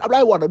that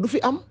Ablaye Wade du fi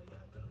am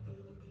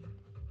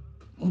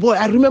boy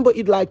I remember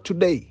it like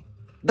today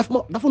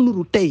dafa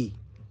nuru tey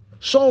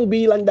song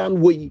bi lañ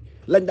daan wëy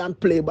lañ daan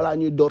play balaa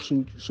ñuy door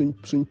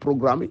suñ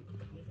programme yi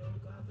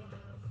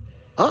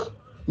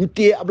ñu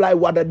téye Ablaye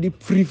Wade di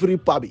free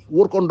pa bi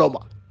wër ko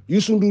ndomba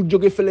Youssou Ndour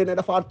jóge fële ne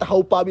dafa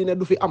taxaw pa bi ne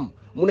du fi am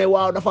mu ne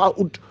waaw dafa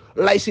ut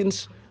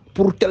license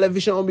pour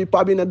télévision bi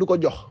pa bi ne du ko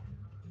jox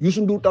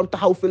Youssou Ndour tam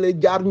taxaw fële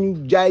jaar ñu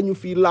jaay ñu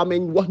fii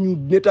lameñ wax ñu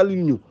nettali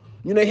ñu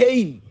ne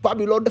hey pa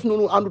bi loolu def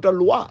noonu àndutal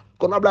loi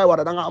kon Ablaye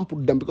Wade da nga am pour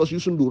dem because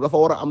Youssou Ndour dafa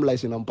war a am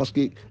license am parce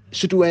que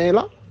citoyen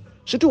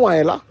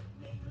la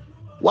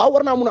waaw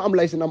war naa mun a am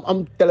license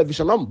am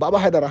télévision am Baba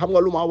Haydara xam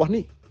nga lu ma wax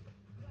ni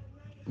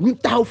ñu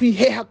taxaw fii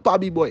xeex ak pa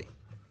bi booy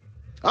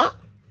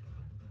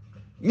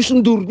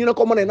Youssou Ndour ñu ne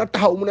ko mënee na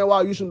taxaw mu ne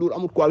waaw Youssou Ndour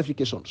amul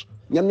qualifications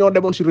ñan ñoo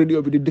demoon si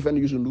radio bi di defend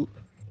Youssou Ndour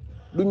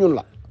du ñun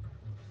la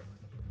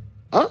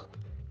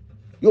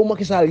yow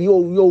Macky Sall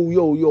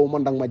yow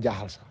man danga ma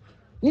jaaxal sax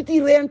nit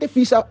yi reyante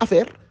fii sa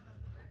affaire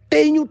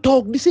tey ñu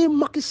toog di same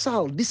Macky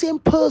Sall di same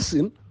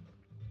person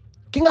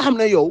ki nga xam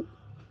ne yow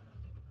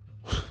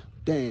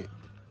te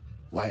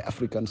waaye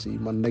african si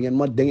man da ngeen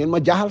ma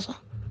jaaxal sax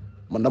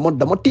man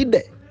dama tiit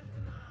de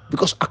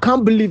because I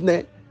can't believe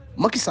ne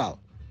Macky Sall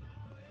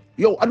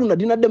yow aduna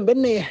dina dem ba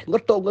neex nga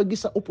toog nga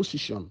gis sa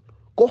opposition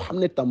koo xam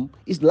ne tam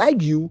is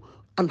like you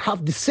and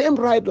have the same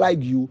right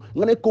like you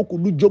nga ne kooku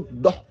du jóg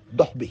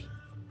dox bi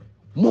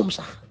moom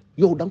sax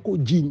yow da nga koo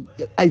jiiñ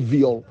ay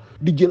viol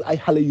di jël ay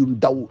xale yu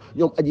ndaw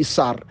ñoom Aji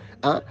Sarr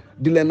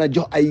di leen a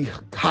jox ay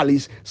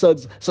xaalis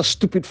sa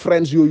stupid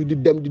friends yooyu di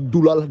dem di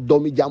dulal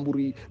doomi jàmbur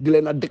yi di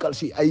leen a dëkkal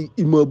si ay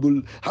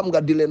immeuble xam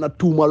nga di leen a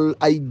tuumal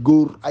ay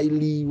góor ay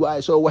lii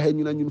waaye soo waxee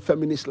ñu ne ñun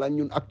féministe lañ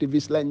ñun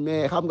activiste lañ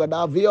mais xam nga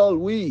daa viol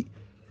oui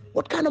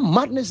what kind of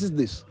madness is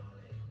this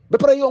ba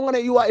pare yow nga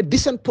ne you are a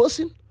decent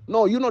person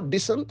no you not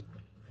decent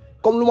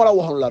comme lu ma la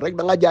waxoon la rek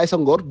da nga jaay sa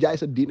ngor jaay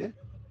sa diine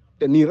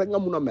te nii rek nga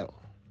mun a mel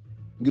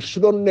ngir su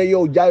doon ne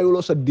yow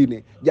jaayuloo sa diine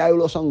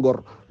jaayuloo sa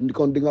ngor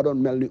kon di nga doon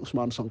mel ni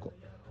Ousmane Sonko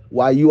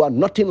waaye you are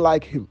nothing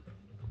like him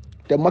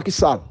te Macky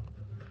Sall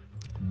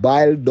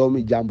bàyyil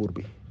doomi jàmbur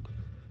bi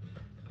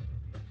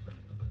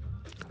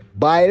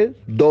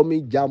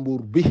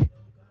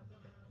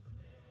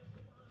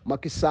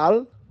Macky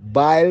Sall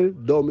bàyyil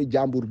doomi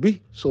jàmbur bi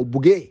soo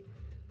buggee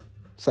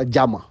sa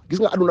jàmma gis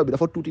nga aduna bi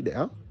dafa tuuti de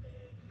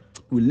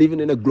we living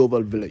in a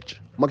global village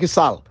Macky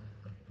Sall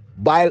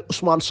bàyyil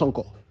Ousmane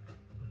Sonko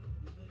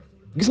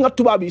gis nga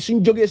tubaab yi suñ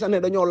jógee sax ne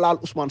dañoo laal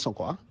Ousmane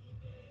Sonko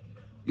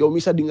yow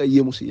mi sax di nga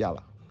yéemu si yàlla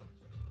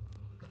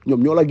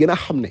ñoom ñoo la gën a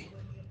xam ne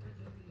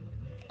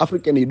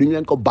africain yi duñ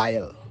leen ko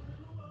bàyyil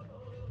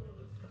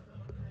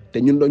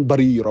te ñun doñ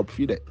bari Europe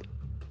fii de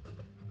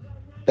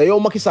te yow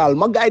Macky Sall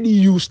ma gaay di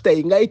use tey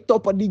ngay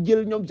toppa di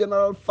jël ñoom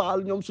général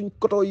Fall ñoom suñ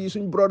koto yi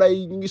suñ broda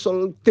yi ñu ngi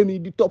sol tenue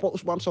di toppa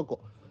Ousmane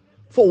Sonko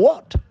for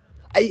what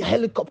ay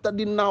hélicoptère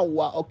di naaw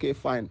waa ok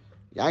fine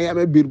yaa ngi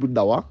amee biir bu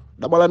dawa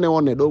dama la ne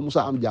woon ne doo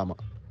musa am jaama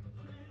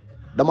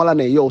dama la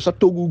ne yow sa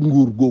toogu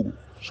nguur googu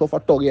soo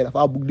fa toogee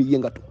dafa bugg di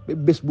yëngatu ba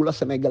bés bu la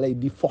sénégalais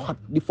di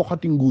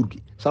foxati nguur gi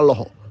sa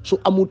loxo su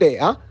amutee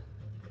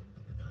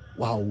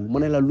waaw ma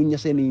ne la lu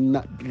ñasee ni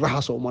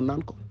raxasoo ma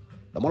naan ko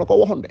dama la ko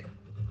waxoon de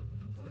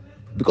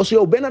because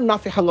yow benn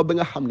naafe xam nga ba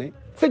nga xam ne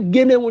fekk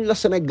génnee wuñ la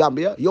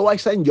Sénégambia yow ay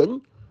say njoñ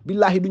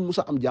billaahi duñ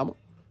musa am jaama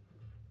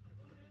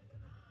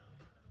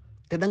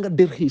te da nga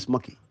dër xiis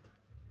Macky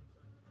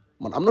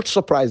man am not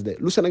surprised de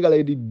lu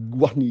sénégalais di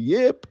wax ni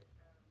yépp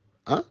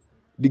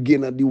di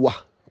génn di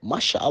wax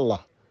macha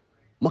allah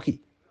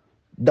Macky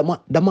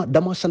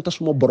dama sant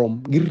suma borom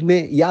ngir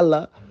ne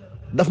yàlla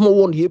daf ma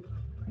woon yëpp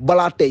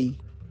balaa tey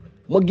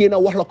ma génn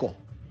wax la ko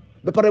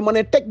ba pare ma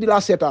ne teg di laa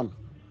seetaan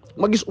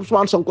ma gis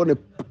Ousmane Sonko ne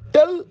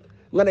tel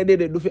nga ne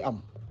déedéet du fi am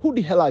who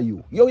the hell are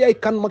you yow yaay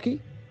kan Macky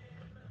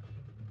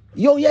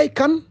yow yaay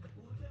kan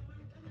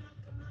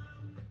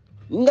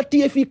nga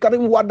téye fii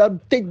Karim Wade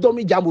tëj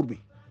doomi jàmbur bi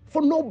for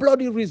no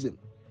bloody reason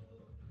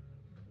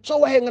soo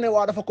waxee nga ne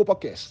waa dafa koppa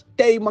kees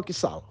tey Macky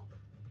Sall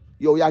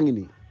yow yaa ngi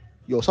nii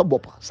yow sa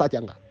bopp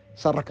sàcca nga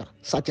sa raka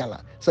sàcca la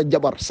sa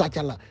jabar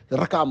sàcca la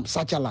rakaam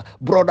sàcca la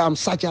brodaam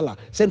sàcca la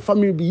seen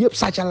famille bi yëpp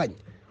sàcca lañ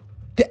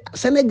te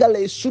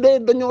sénégalais su dee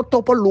dañoo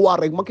toppal luwaa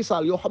rek Macky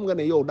Sall yow xam nga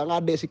ne yow da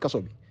ngaa dee si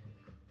kaso bi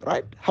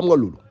right xam nga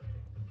loolu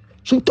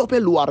suñ toppee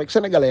luwaa rek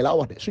sénégalais laa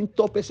wax de suñ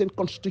toppee seen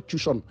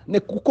constitution ne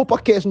ku koppa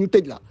kees ñu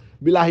tëj la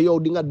bilaahi yow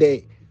di nga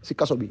dee si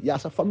kaso bi yaa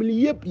sa famille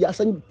yëpp yaa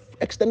sa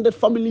extended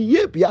family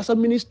yëpp yaa sa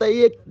ministre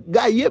yeeg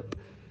gars yëpp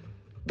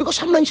because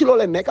xam nañ ci loo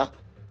leen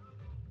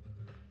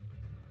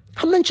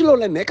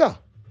nekka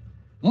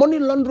money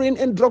laundering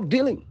and drug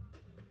dealing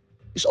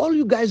is all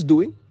you guys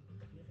doing,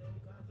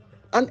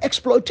 and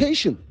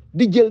exploitation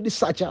di jël di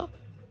sàcca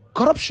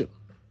corruption.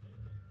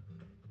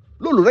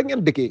 loolu rek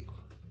ngeen dëkkee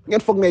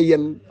ngeen foog ne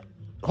yéen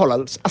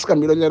xoolal askan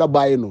bi dañ leen a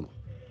bàyyee noonu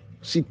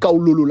si kaw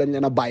loolu lañ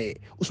leen a bàyyee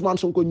Ousmane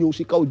Sonko ñëw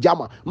si kaw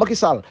jàmma Macky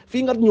Sall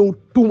fii nga ñëw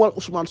tuumal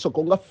Ousmane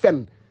Sonko nga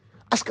fen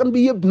askan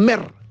bi yëpp mer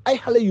ay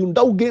xale yu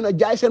ndaw génn a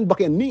jaay seen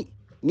bakkan nii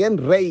ngeen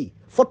rey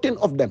 14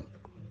 of them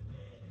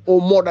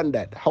or more than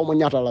that xaw ma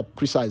ñaata la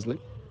precisely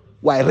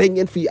waaye rey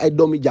ngeen fii ay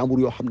doomi jàmbur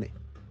yoo xam ne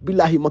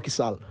billahi Macky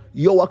Sall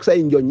yow ak say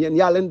njoñ yéen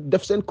yaa leen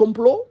def seen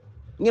complot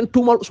ngeen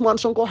tuumal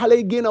Ousmane Sonko xale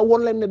yi génn a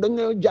woon leen ne dañ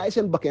leen jaay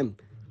seen bakkan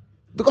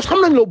because xam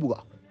nañ loo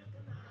bugga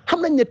xam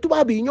nañ ne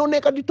tubaab yi ñoo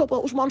nekk di toppa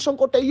Ousmane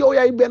Sonko tey yow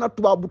yaay benn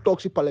tubaab bu toog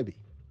si palais bi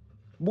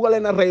bugga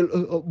leen a rey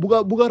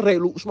bugga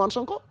reylu Ousmane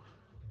Sonko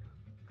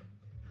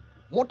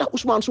moo tax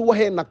Ousmane su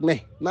waxee nag ne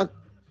nag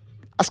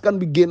askan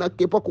bi génn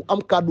képp ku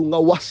am kàddu nga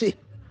wax si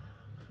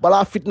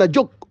balaa fitna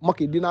jóg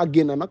Macky dinaa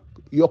génn nag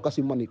yokka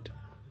si manit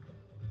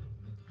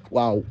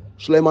waaw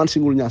Sulayman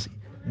Singul Nyassi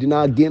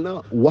dinaa génn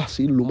wax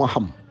si lu ma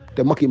xam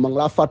te Macky ma ngi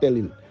laa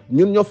fàttelin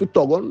ñun ñoo fi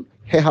toogoon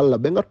xeexal la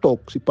ba nga toog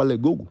si palais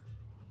googu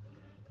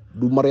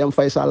du Mariam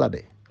Faye Sall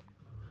de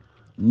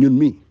ñun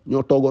mi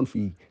ñoo toogoon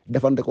fii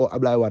defante ko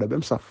Ablaye Wade ba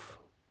mu saf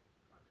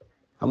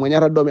xam nga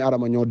ñaata doomi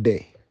Adama ñoo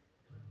dee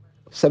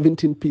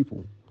 17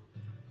 people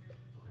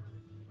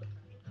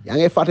yaa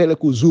ngay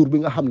fàttaliku jour bi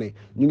nga xam ne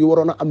ñu ngi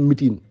waroon a am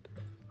meeting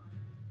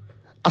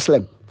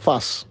Aslem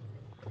Fass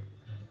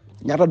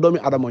ñaata doomi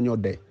Adama ñoo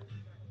dee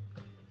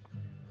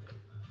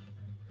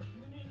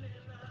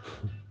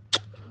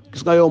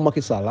gis nga yow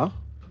Macky Sall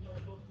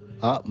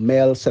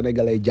mayal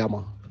sénégalais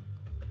jàmm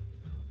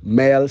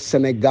mayal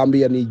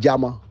sénégambien yi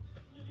jàmm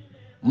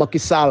Macky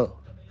Sall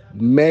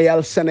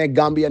mayal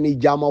sénégambien yi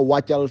jàmm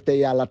wàccal te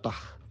yàlla tax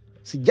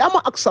si jàmm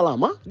ak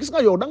salaam gis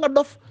nga yow da nga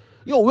dof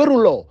yow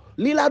wéruloo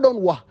lii laa doon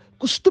wax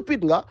ku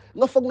stupide nga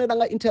foog ne da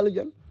nga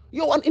intelligent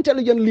yow an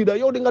intelligent leader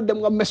yow di nga dem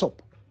nga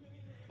mesop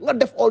nga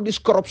def all this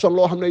corruption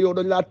loo xam ne yow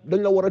dañ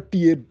la war a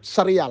téye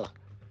sari yàlla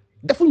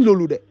defuñ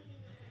loolu de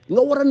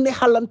nga war a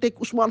neexalanteeg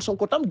Ousmane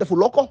Sonko tam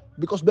defuloo ko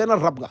because benn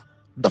rab nga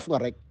def nga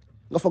rek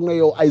nga foog ne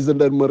yow ay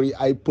gendarmerie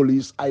ay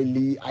police ay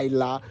lii ay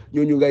laa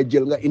ñooñu ngay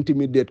jël nga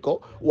intimidate ko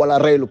wala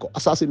reylu ko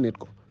assassinate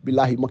ko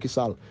billahi Macky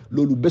Sall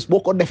loolu bés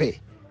boo ko defee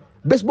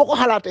bés boo ko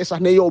xalaatee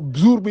sax ne yow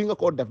jour bi nga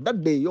koo def that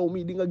day yow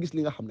mii di nga gis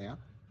li nga xam ne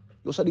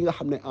yow sax di nga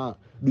xam ne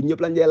du ñëpp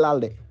lañ dee laal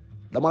de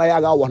dama la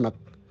yaagaa wax nag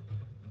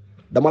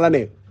dama la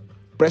ne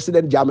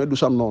président Jammeh du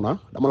sam noona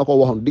dama la ko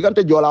waxoon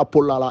diggante Joola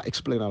Pël laa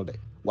explainal de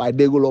waaye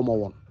dégguloo ma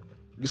woon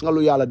gis nga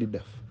lu yàlla di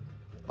def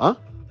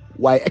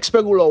waaye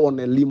expectuloo woon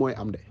ne lii mooy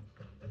am de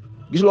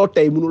gis loo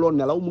tey mënuloo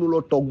nelaw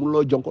mënuloo toog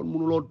mënuloo jonkoon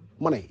mënuloo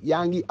ma ne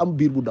yaa ngi am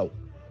biir bu daw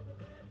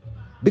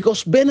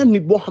because benn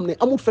nit boo xam ne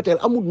amul feteel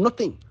amul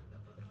nothing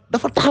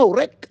dafa taxaw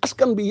rek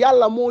askan bi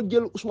yàlla moo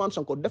jël Ousmane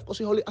Sonko def ko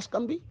si xoli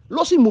askan bi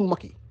loo si mun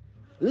Macky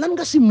lan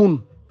nga si mun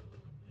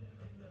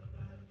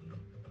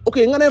ok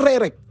nga ne rey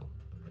rek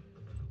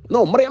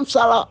non Mariam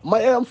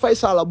Faye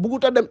Sall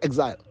bugut a dem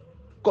exile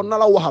kon na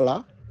la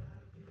waxala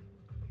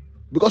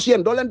because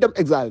yéen doo leen dem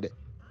exile de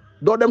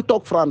doo dem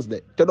toog France de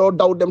te doo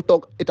daw dem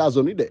toog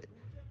États-Unis de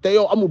te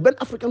yow amul benn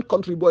African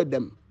country booy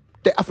dem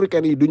te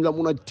africain yi duñ la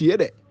mun a téye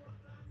de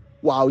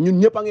waaw ñun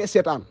ñëpp a ngi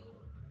seetaan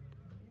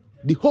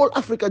the whole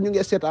Africa ñu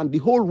ngi seetaan the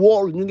whole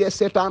world ñu ngi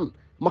seetaan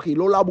Macky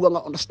loolu laa bëgg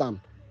nga understand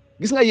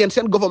gis nga yéen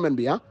seen government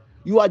bi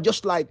you are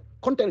just like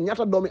compter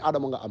ñaata doomi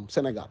aadama nga am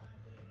Sénégal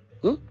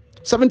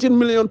 17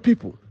 million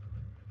people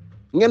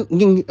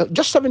ngeen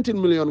just 17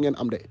 million ngeen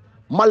am de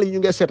Mali ñu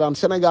ngi seetaan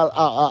Sénégal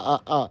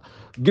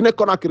Guinée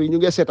Conakry ñu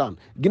ngi seetaan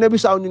Guinée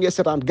Bissau ñu ngi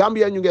seetaan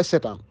Gambia ñu ngi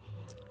seetaan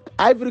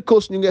Ivory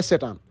Coast ñu ngi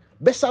seetaan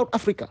ba South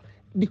Africa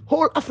the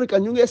whole Africa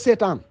ñu ngi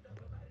seetaan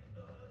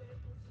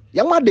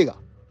yaa ngi maa dégg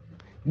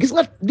gis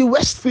nga di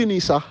West fii nii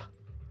sax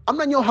am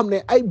na ñoo xam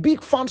ne ay big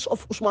fans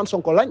of Ousmane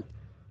Sonko lañ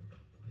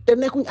te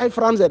nekkuñ ay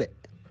français de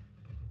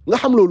nga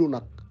xam loolu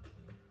nag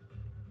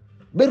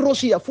ba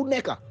Russia fu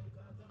nekk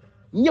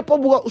ñëpp a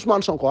bugg a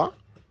Ousmane Sonko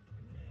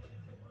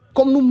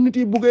comme num nit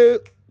yi buggee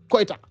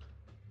Koyta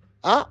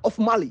of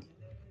Mali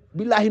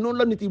billahi noonu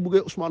la nit yi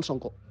buggee Ousmane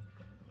Sonko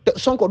te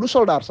Sonko du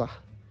soldat sax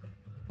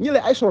ñële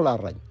ay soldat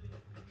lañ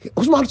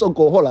Ousmane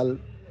Sonko xoolal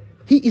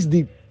he is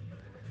the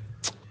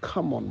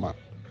come on man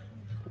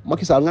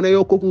Macky Sall nga ne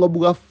yow kooku nga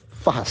bugg a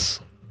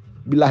faxas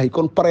billahi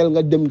kon pareel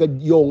nga dem nga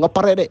yow nga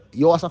pare de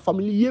yow sa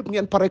famille yëpp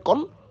ngeen pare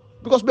kon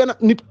because benn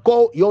nit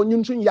koo yow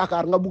ñun suñ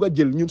yaakaar nga bugg a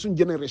jël ñun suñ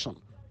génération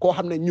koo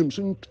xam ne ñun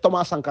suñ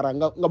Thomas Sankara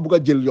nga bugg a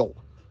jël yow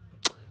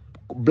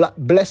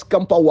Blaise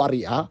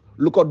Compaoré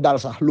lu ko dal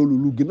sax loolu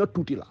lu gën a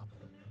tuuti la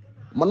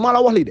man maa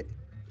la wax lii de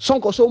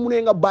Sonko soo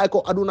munee nga bàyyi ko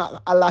aduna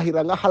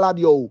àllaaxira nga xalaat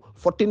yow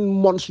 14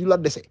 months yu la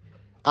dese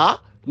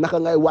naka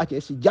ngay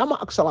wàccee si jàmm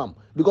ak salaam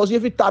because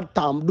yëfi taat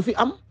taam du fi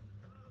am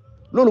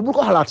loolu bul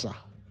ko xalaat sax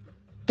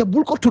te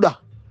bul ko tudda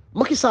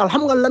Macky Sall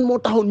xam nga lan moo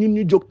taxaw ñun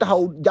ñu jóg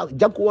taxaw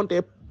jànku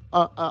wante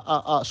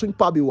suñ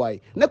pa bi waay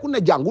nekkul ne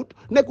jàngut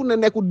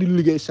nekkul di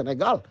liggéey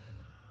Sénégal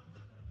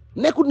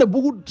nekkul ne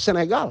bëggut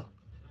Sénégal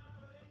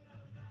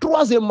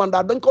troisième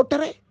mandat dañ ko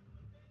tere.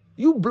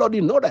 You bloody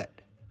know that.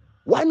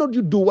 Why not you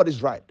do what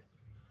is right?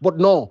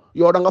 But no,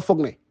 yow da nga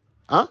foog ne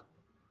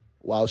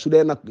waaw su dee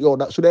nag yow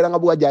su dee da nga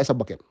bëgg a jaay sa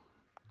bakkan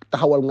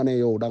taxawal nga ne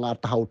yow da ngaa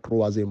taxaw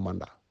troisième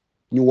mandat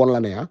ñu won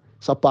la ne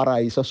sa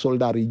parents yi sa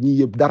soldats yi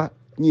ñii yëpp dara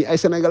ñii ay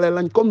sénégalais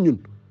lañ comme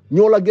ñun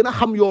ñoo la gën a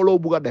xam yow loo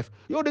bëgg a def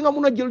yow di nga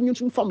mun a jël ñun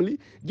suñu famille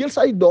jël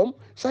say doom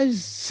say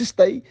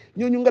sista yi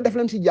ñooñu nga def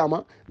leen si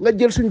jaama nga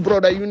jël suñu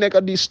broda yu nekk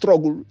di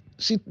struggle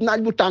si naaj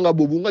bu tànga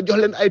boobu nga jox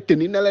leen ay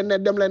tenue ne leen ne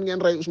dem leen ngeen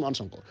rey Ousmane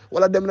Sonko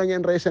wala dem na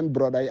ngeen rey seen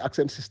broda yi ak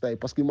seen sista yi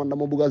parce que man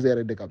dama bëgg a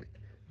gérer dëkk bi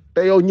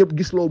te yow ñëpp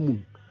gis loo mun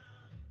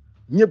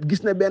ñëpp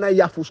gis ne benn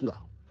yafus nga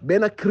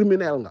benn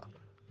criminel nga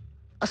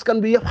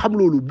askan bi yëpp xam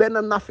loolu benn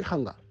nafixa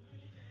nga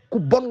ku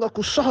bon nga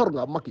ku soxor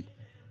nga Macky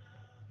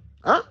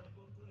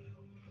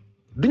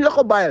duñ la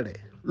ko bàyyil de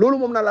loolu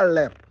moom na la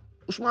leer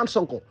Ousmane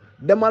Sonko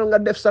demal nga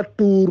def sa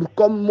tour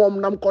comme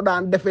moom nam ko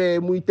daan defee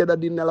muy tëdda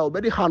di nelaw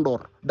ba di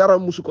xàndoor dara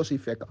musu ko si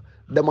fekk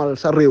demal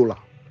sa réew la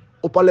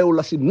ëppalewu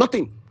la si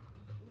nothing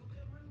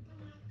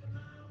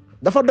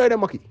dafa doy de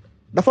Macky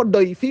dafa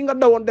doy fii nga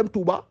dawoon dem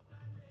Touba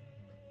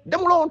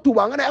dem la woon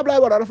Touba nga ne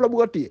Ablaye Wade daf la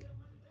bëgg a téye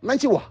nañ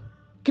ci wax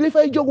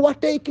kilifa yi jóg wax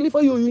tey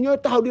kilifa yooyu ñooy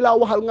taxaw di laa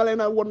waxal nga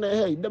leen a won ne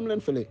hey dem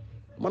leen fële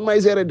man may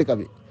gérer dëkk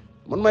bi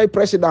man may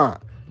président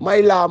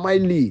may laa may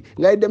lii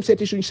ngay dem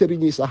seeti suñ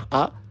sëriñ yi sax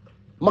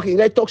Macky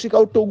ngay toog si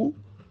kaw toogu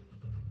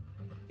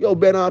yow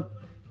benn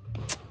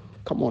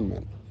come on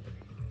man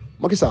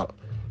Macky Sall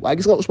waaye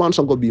gis nga Ousmane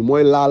Sonko bii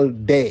mooy laal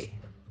dee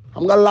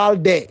xam nga laal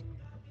dee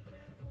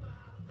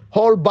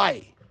xool baay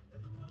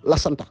la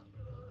santa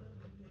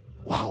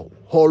waaw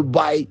xool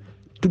baay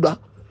tudda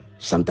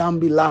santam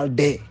bi laal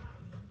dee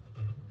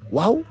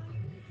waaw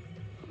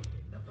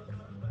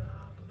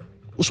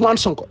Ousmane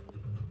Sonko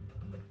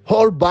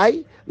xool baay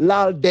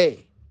laal dee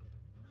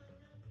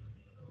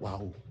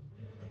waaw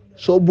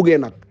soo buggee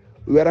nag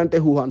werante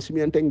xuuxaan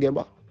simiente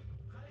ngemba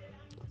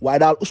waaye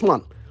daal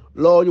Ousmane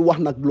loo ñu wax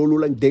nag loolu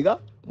lañ dégga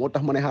moo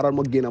tax ma ne xaaral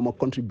ma génn ma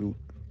contribute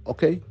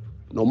okay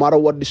no matter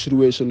what the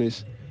situation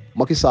is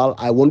Macky Sall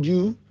I want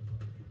you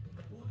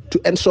to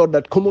ensure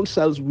that common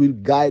sense will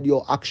guide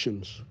your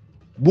actions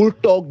bul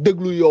toog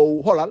déglu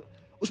yow xoolal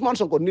Ousmane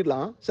Sonko nit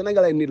la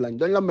sénégalais nit lañ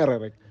dañ la mere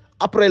rek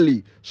après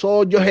lii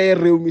soo joxee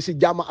réew mi si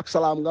jàmm ak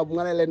salaam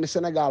nga ne leen ne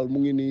Sénégal mu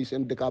ngi nii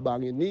seen dëkk baa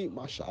ngi nii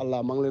macha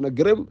allah maa ngi leen a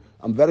gërëm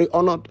I'm very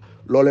honored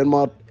loo leen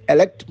ma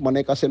elect ma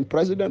nekk seen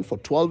president for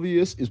 12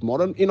 years is more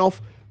than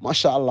enough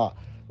macha allah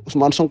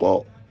Ousmane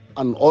Sonko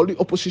and all the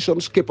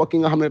oppositions képp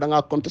ki nga xam ne da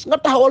ngaa contest nga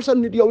taxawal sa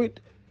nit yow it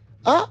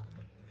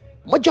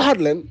ma joxaat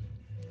leen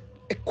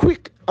a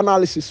quick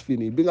analysis fii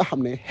nii bi nga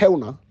xam ne xew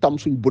na tam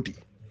suñ bëti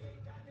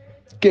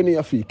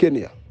Kenya fii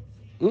Kenya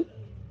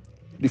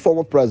the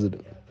former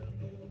president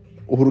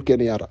Uhuru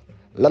Kenyatta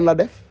lan la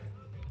def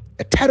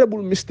a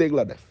terrible mistake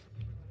la def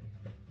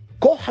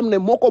koo xam ne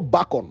moo ko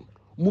bàkkoon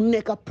mu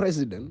nekk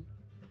président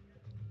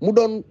mu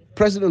doon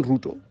président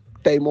Ruto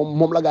tey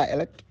moom la gaa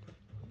elect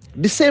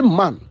the same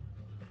man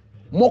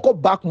moo ko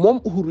bàkk moom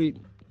Uhuru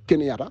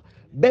Kenyatta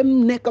ba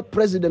mu nekk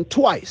président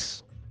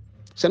twice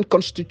seen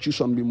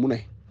constitution bi mu ne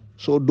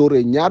soo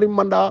dooree ñaari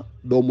mandat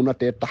doo mun a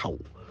tee taxaw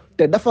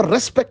te dafa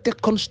respecté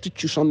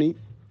constitution yi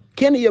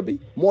Kenya bi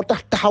moo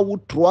tax taxawu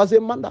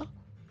troisième mandat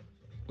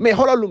mais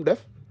xoolal lu mu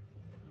def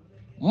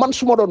man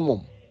su ma doon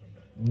moom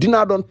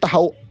dinaa doon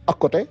taxaw à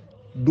côté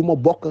du ma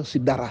bokk si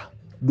dara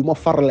du ma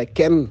farale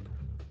kenn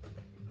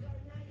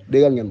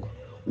déggal ngeen ko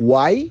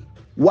waaye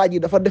waa ji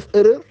dafa def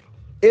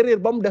erreur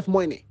ba mu def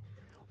mooy ne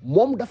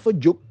moom dafa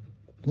jóg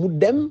mu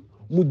dem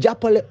mu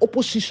jàppale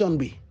opposition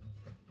bi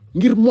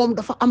ngir moom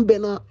dafa am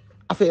benn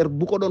affaire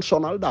bu ko doon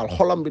sonal daal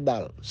xolam bi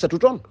daal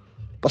setutoon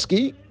parce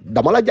que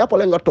dama la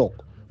jàppale nga toog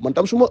man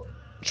tam su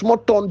ma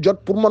toon jot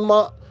pour man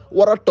ma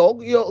war a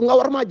toog yow nga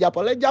war maa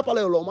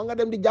jàppale loo ma nga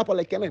dem di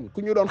jàppale keneen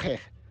ku ñu doon xeex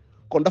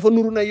kon dafa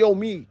nuru ne yow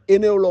mii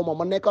éneew loo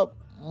ma nekk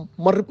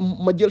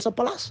ma jël sa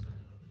place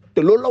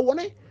te loolu la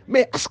wone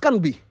mais askan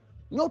bi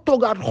ñoo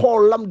toogaat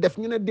xool lam def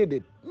ñu ne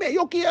déedéet mais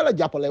yow kii la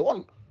jàppale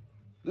woon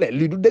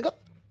lii du dëgg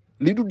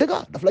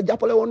daf la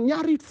jàppale woon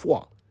ñaari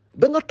fois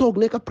ba nga toog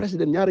nekk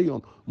président ñaari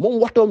yoon moom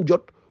waxtoom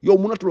jot yow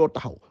mënatuloo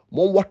taxaw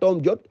moom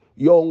waxtoom jot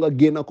yow nga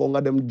génn ko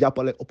nga dem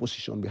jàppale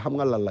opposition bi xam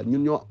nga lan la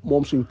ñun ñoo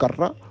moom suñ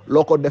karta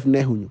loo ko def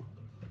neexuñu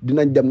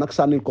dinañ dem nag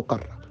sànnil ko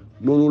karta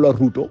noonu la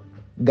Ruto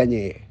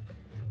gañee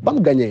bam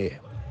gañee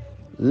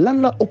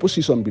lan la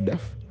opposition bi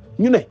def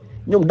ñu ne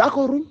ñoom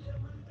d'accord ruñ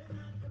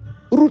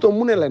Ruto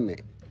mu ne leen ne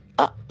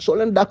soo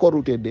leen d'accord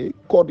rutee de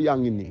code yaa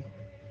ngi nii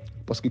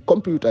parce que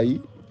computer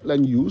yi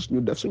lañ use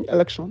ñu def suñ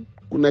élection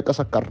ku nekk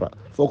sa karta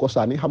foo ko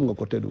sànni xam nga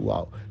ko te du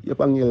waaw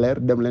yëpp a ngi leer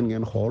dem leen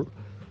ngeen xool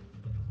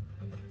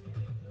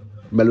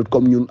melut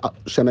comme ñun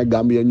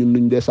Sénégambia ñun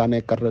nuñ dee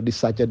sànnee karta di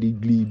sàcca di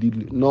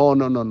lii non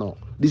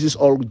this is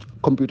all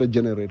computer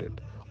generated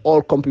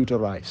all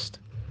computerized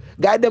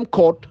gars yi dem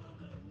code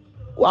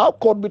waaw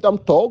code bi tam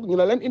toog ñu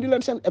ne leen indi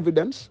leen seen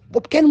evidence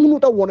boobu kenn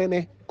mënut a wone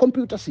ne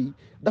computer si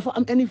dafa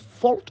am any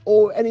fault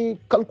or any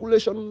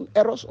calculation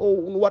errors or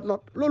what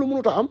not loolu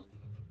mënut a am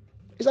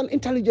it's an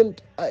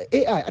intelligent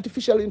AI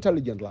artificial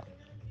intelligence la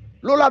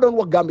loolu laa doon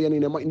wax Gambien yi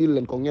ne ma indil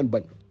leen ko ngeen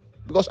bañ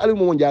because Alieu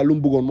Momar Njie lu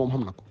mu bëggoon moom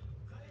xam na ko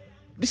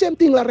the same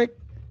thing la rek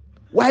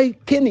waaye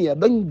Kenya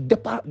dañ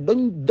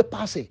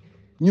dépassé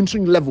ñun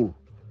suñ level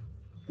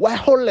waaye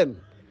xool leen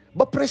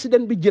ba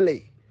président bi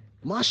jëlee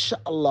macha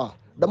allah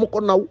dama ko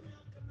naw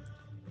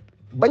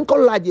bañ ko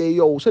laajee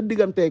yow sa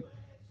digganteeg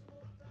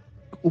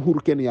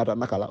Uhuru Kenyatta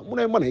naka la mu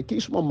ne ma ne kii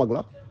suma mag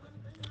la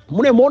mu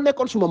ne moo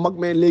nekkoon suma mag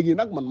mais léegi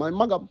nag man maay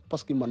magam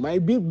parce que man maay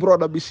biir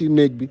broda bi si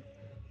néeg bi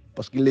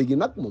parce que léegi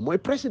nag moom mooy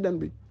président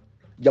bi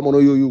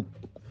jamono yooyu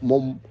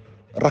moom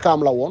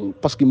rakaam la woon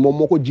parce que moom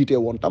moo ko jiitee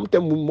woon tam te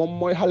moom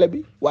mooy xale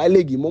bi waaye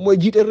léegi moom mooy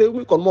jiite réew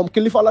mi kon moom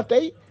kilifa la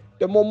tey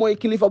te moom mooy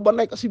kilifa ba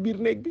nekk si biir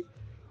néeg bi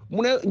mu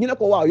ne ñu ne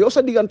ko waaw yow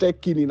sa diggante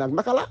kii nii nag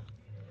naka la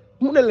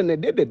mu ne leen ne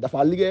déedéet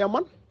dafa liggéey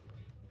man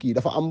kii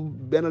dafa am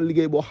benn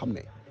liggéey boo xam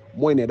ne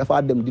mooy ne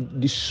dafa dem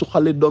di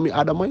suxale doomi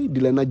aadama yi di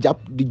leen a jàpp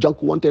di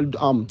jànk wanteel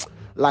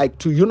like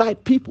to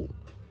unite people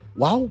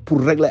waaw pour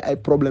régler ay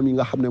problèmes yi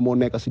nga xam ne moo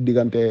nekk si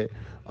diggante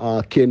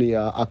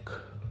Kenya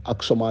ak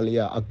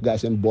Somalia ak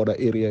gars seen border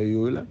area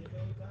yooyu la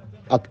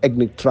ak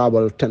ethnic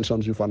tribal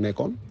tensions yu fa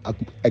nekkoon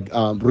ak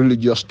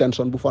religious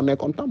tension bu fa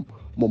nekkoon tam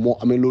moom moo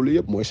amee loolu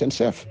yëpp mooy seen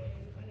chef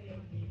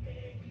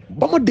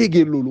ba ma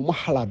déggee loolu ma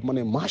xalaat ma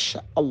ne macha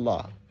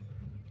allah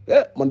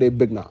man de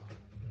bëgg naa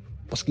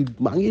parce que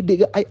maa ngi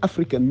dégg ay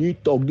africain ñuy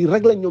toog di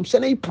régler ñoom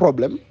seen ay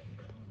problème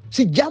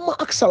si jàmm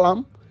ak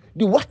salaam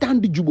di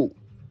waxtaan di jubóo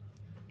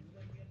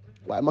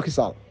waaye Macky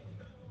Sall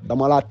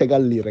dama laa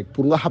tegal lii rek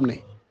pour nga xam ne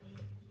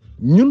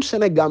ñun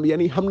Sénégal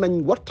yéen xam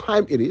nañ what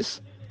time it is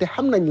te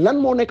xam nañ lan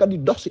moo nekk di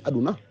dox si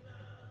aduna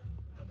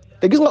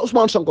te gis nga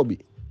Ousmane Sonko bi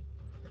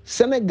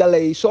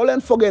sénégalais yi soo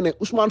leen fogee ne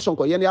Ousmane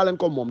Sonko yéen yaa leen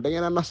ko moom da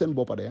ngeen a nax seen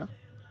boppa de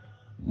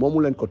moomu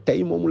leen ko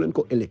tey moomu leen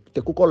ko ëllëg te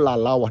ku ko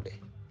laal laa wax de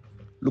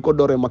lu ko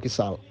dooree Macky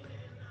Sall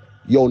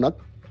yow nag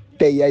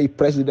tey yaay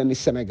président du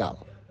Sénégal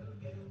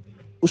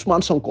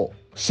Ousmane Sonko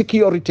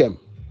sécurité am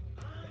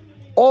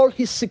all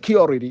his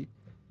security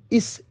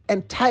is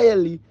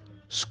entirely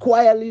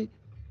squarely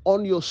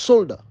on your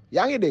shoulder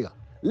yaa ngi dégg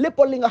lépp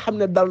li nga xam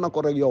ne dal na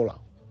ko rek yow la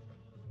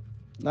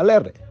na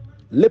leer de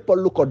lépp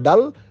lu ko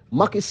dal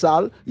Macky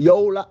Sall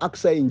yow la ak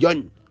say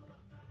njoñ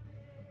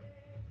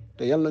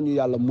te yal nañu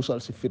yàlla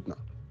musal si fitna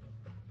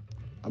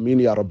amiin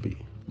ya rabbi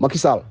Macky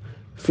Sall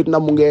fitna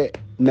mu ngi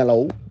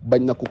nelaw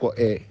bañ na ku ko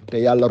te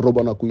yàlla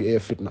roba na kuy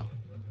fitna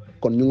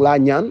kon ñu ngi laa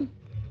ñaan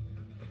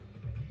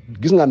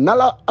gis nga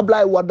nala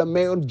Ablaye Wade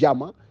mayoon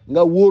jàmm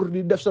nga wóor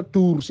di def sa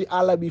tour si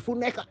àll bi fu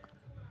nekk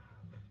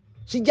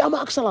si jàmm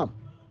ak salaam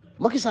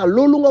Macky Sall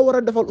loolu nga war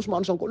a defal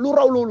Ousmane Sonko lu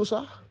raw loolu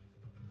sax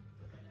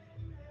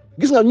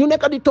gis nga ñu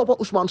nekk di toppa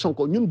Ousmane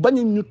Sonko ñun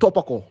bañuñ ñu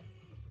toppa ko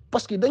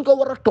parce que dañ ko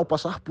war a toppa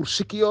sax pour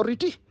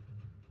sécurité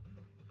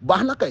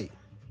baax na kay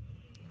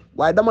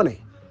waaye dama ne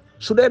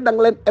su dee dang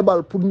leen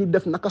ebal pour ñu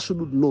def naka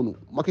sudut noonu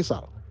Macky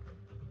Sall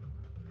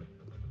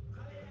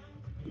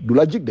du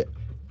la jig de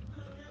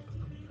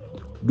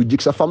du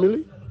jig sa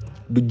famille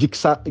du jig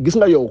sa gis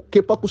nga yow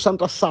képp ku sant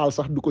Sall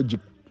sax du ko jig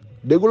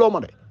dégguloo ma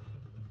de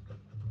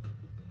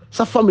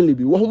sa famille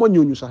bi waxuma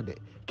ñooñu sax de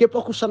képp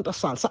ku sant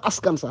Sall sa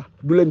askan sax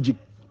du leen jig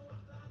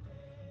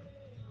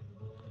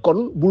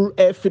kon bul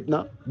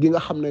fitna gi nga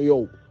xam ne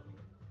yow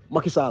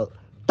Macky Sall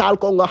taal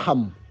ko nga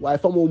xam waaye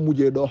fa moo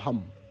mujjee doo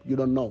xam you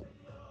don't know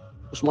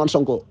Ousmane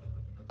Sonko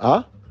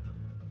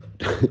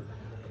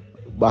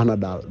baax na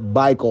daal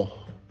bàyyi ko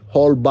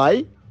xool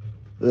bàyyi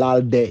laal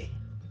dee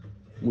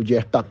mu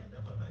jeex tàkk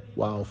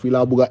waaw fii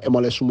laa bëgg a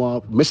émale suma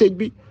message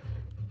bi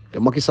te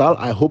Macky Sall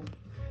I hope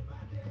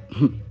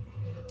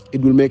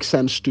it will make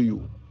sense to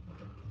you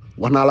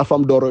wax naa la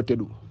fam dooro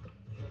teddu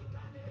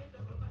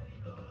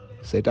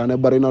seytaane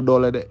bari na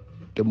doole de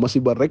te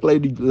masiba rek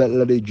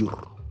la day jur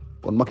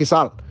kon Macky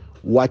Sall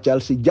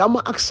wàccal si jàmm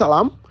ak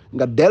salaam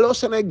nga delloo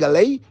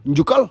sénégalais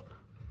njukkal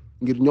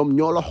ngir ñoom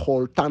ñoo la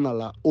xool tànn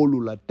la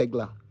óolu la teg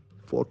la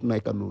foo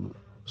nekk noonu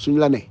suñ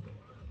la ne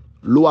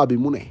loi bi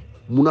mu ne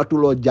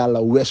munatuloo jàll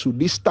weesu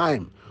this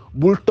time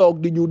bul toog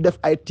di ñu def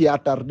ay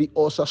théâtre di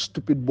sa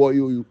stupid boy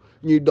yooyu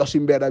ñuy dox si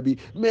mbedda bi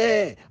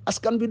mais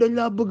askan bi dañ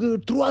laa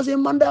bëgg 3e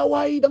mandat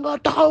waaye da nga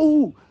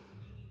taxaw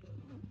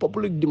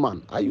public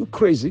demand are you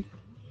crazy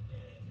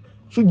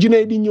su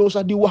jinee di ñëw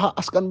sax di wax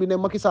askan bi ne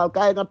Macky Sall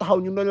kaay nga taxaw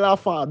ñun dañ laa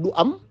faa du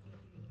am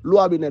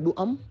loi bi ne du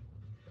am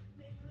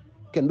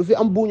kenn du fi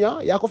am buña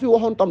yaa ko fi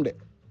waxoon tam de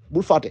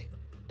bul fàtte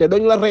te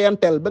dañ la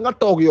reyanteel ba nga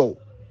toog yow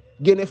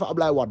génnee fa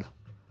Ablaye Wade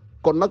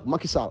kon nag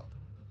Macky Sall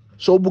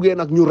soo buggee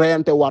nag ñu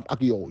reyante waat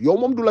ak yow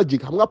moom du la jig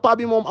xam nga paa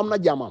bi moom am na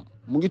jàmmam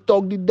mu ngi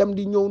toog di dem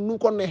di ñëw nu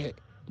ko neexee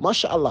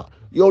macha allah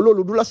yow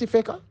loolu du la si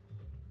fekka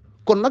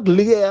kon nag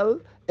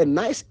liggéeyal a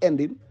nice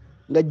ending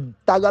nga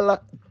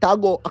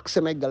tàggoo ak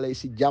sénégalais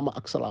si jàmm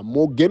ak salaam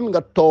moo gën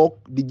nga toog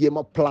di jéem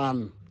a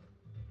plan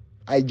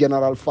ay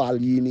général Fall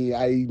yii nii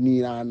ay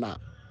nii naa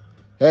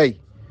hey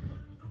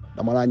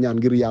dama laa ñaan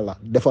ngir yàlla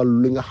defal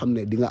li nga xam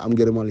ne di nga am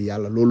ngërëmal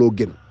yàlla looloo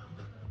gën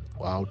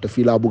waaw te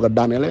fii laa bëgg a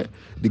daanele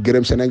di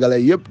gërëm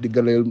sénégalais yëpp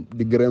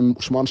di gërëm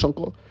Ousmane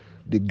Sonko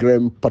di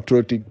gërëm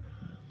patriotique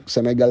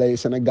sénégalais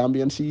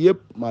sénégambien si yëpp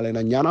maa leen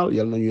a ñaanal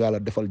yal nañu yàlla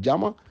defal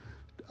jàmm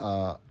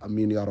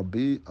amin ya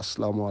rabbi.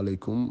 Assalamu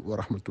alaikum wa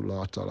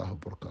rahmatullahi ta'ala wa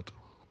barakatuh.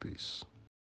 Peace.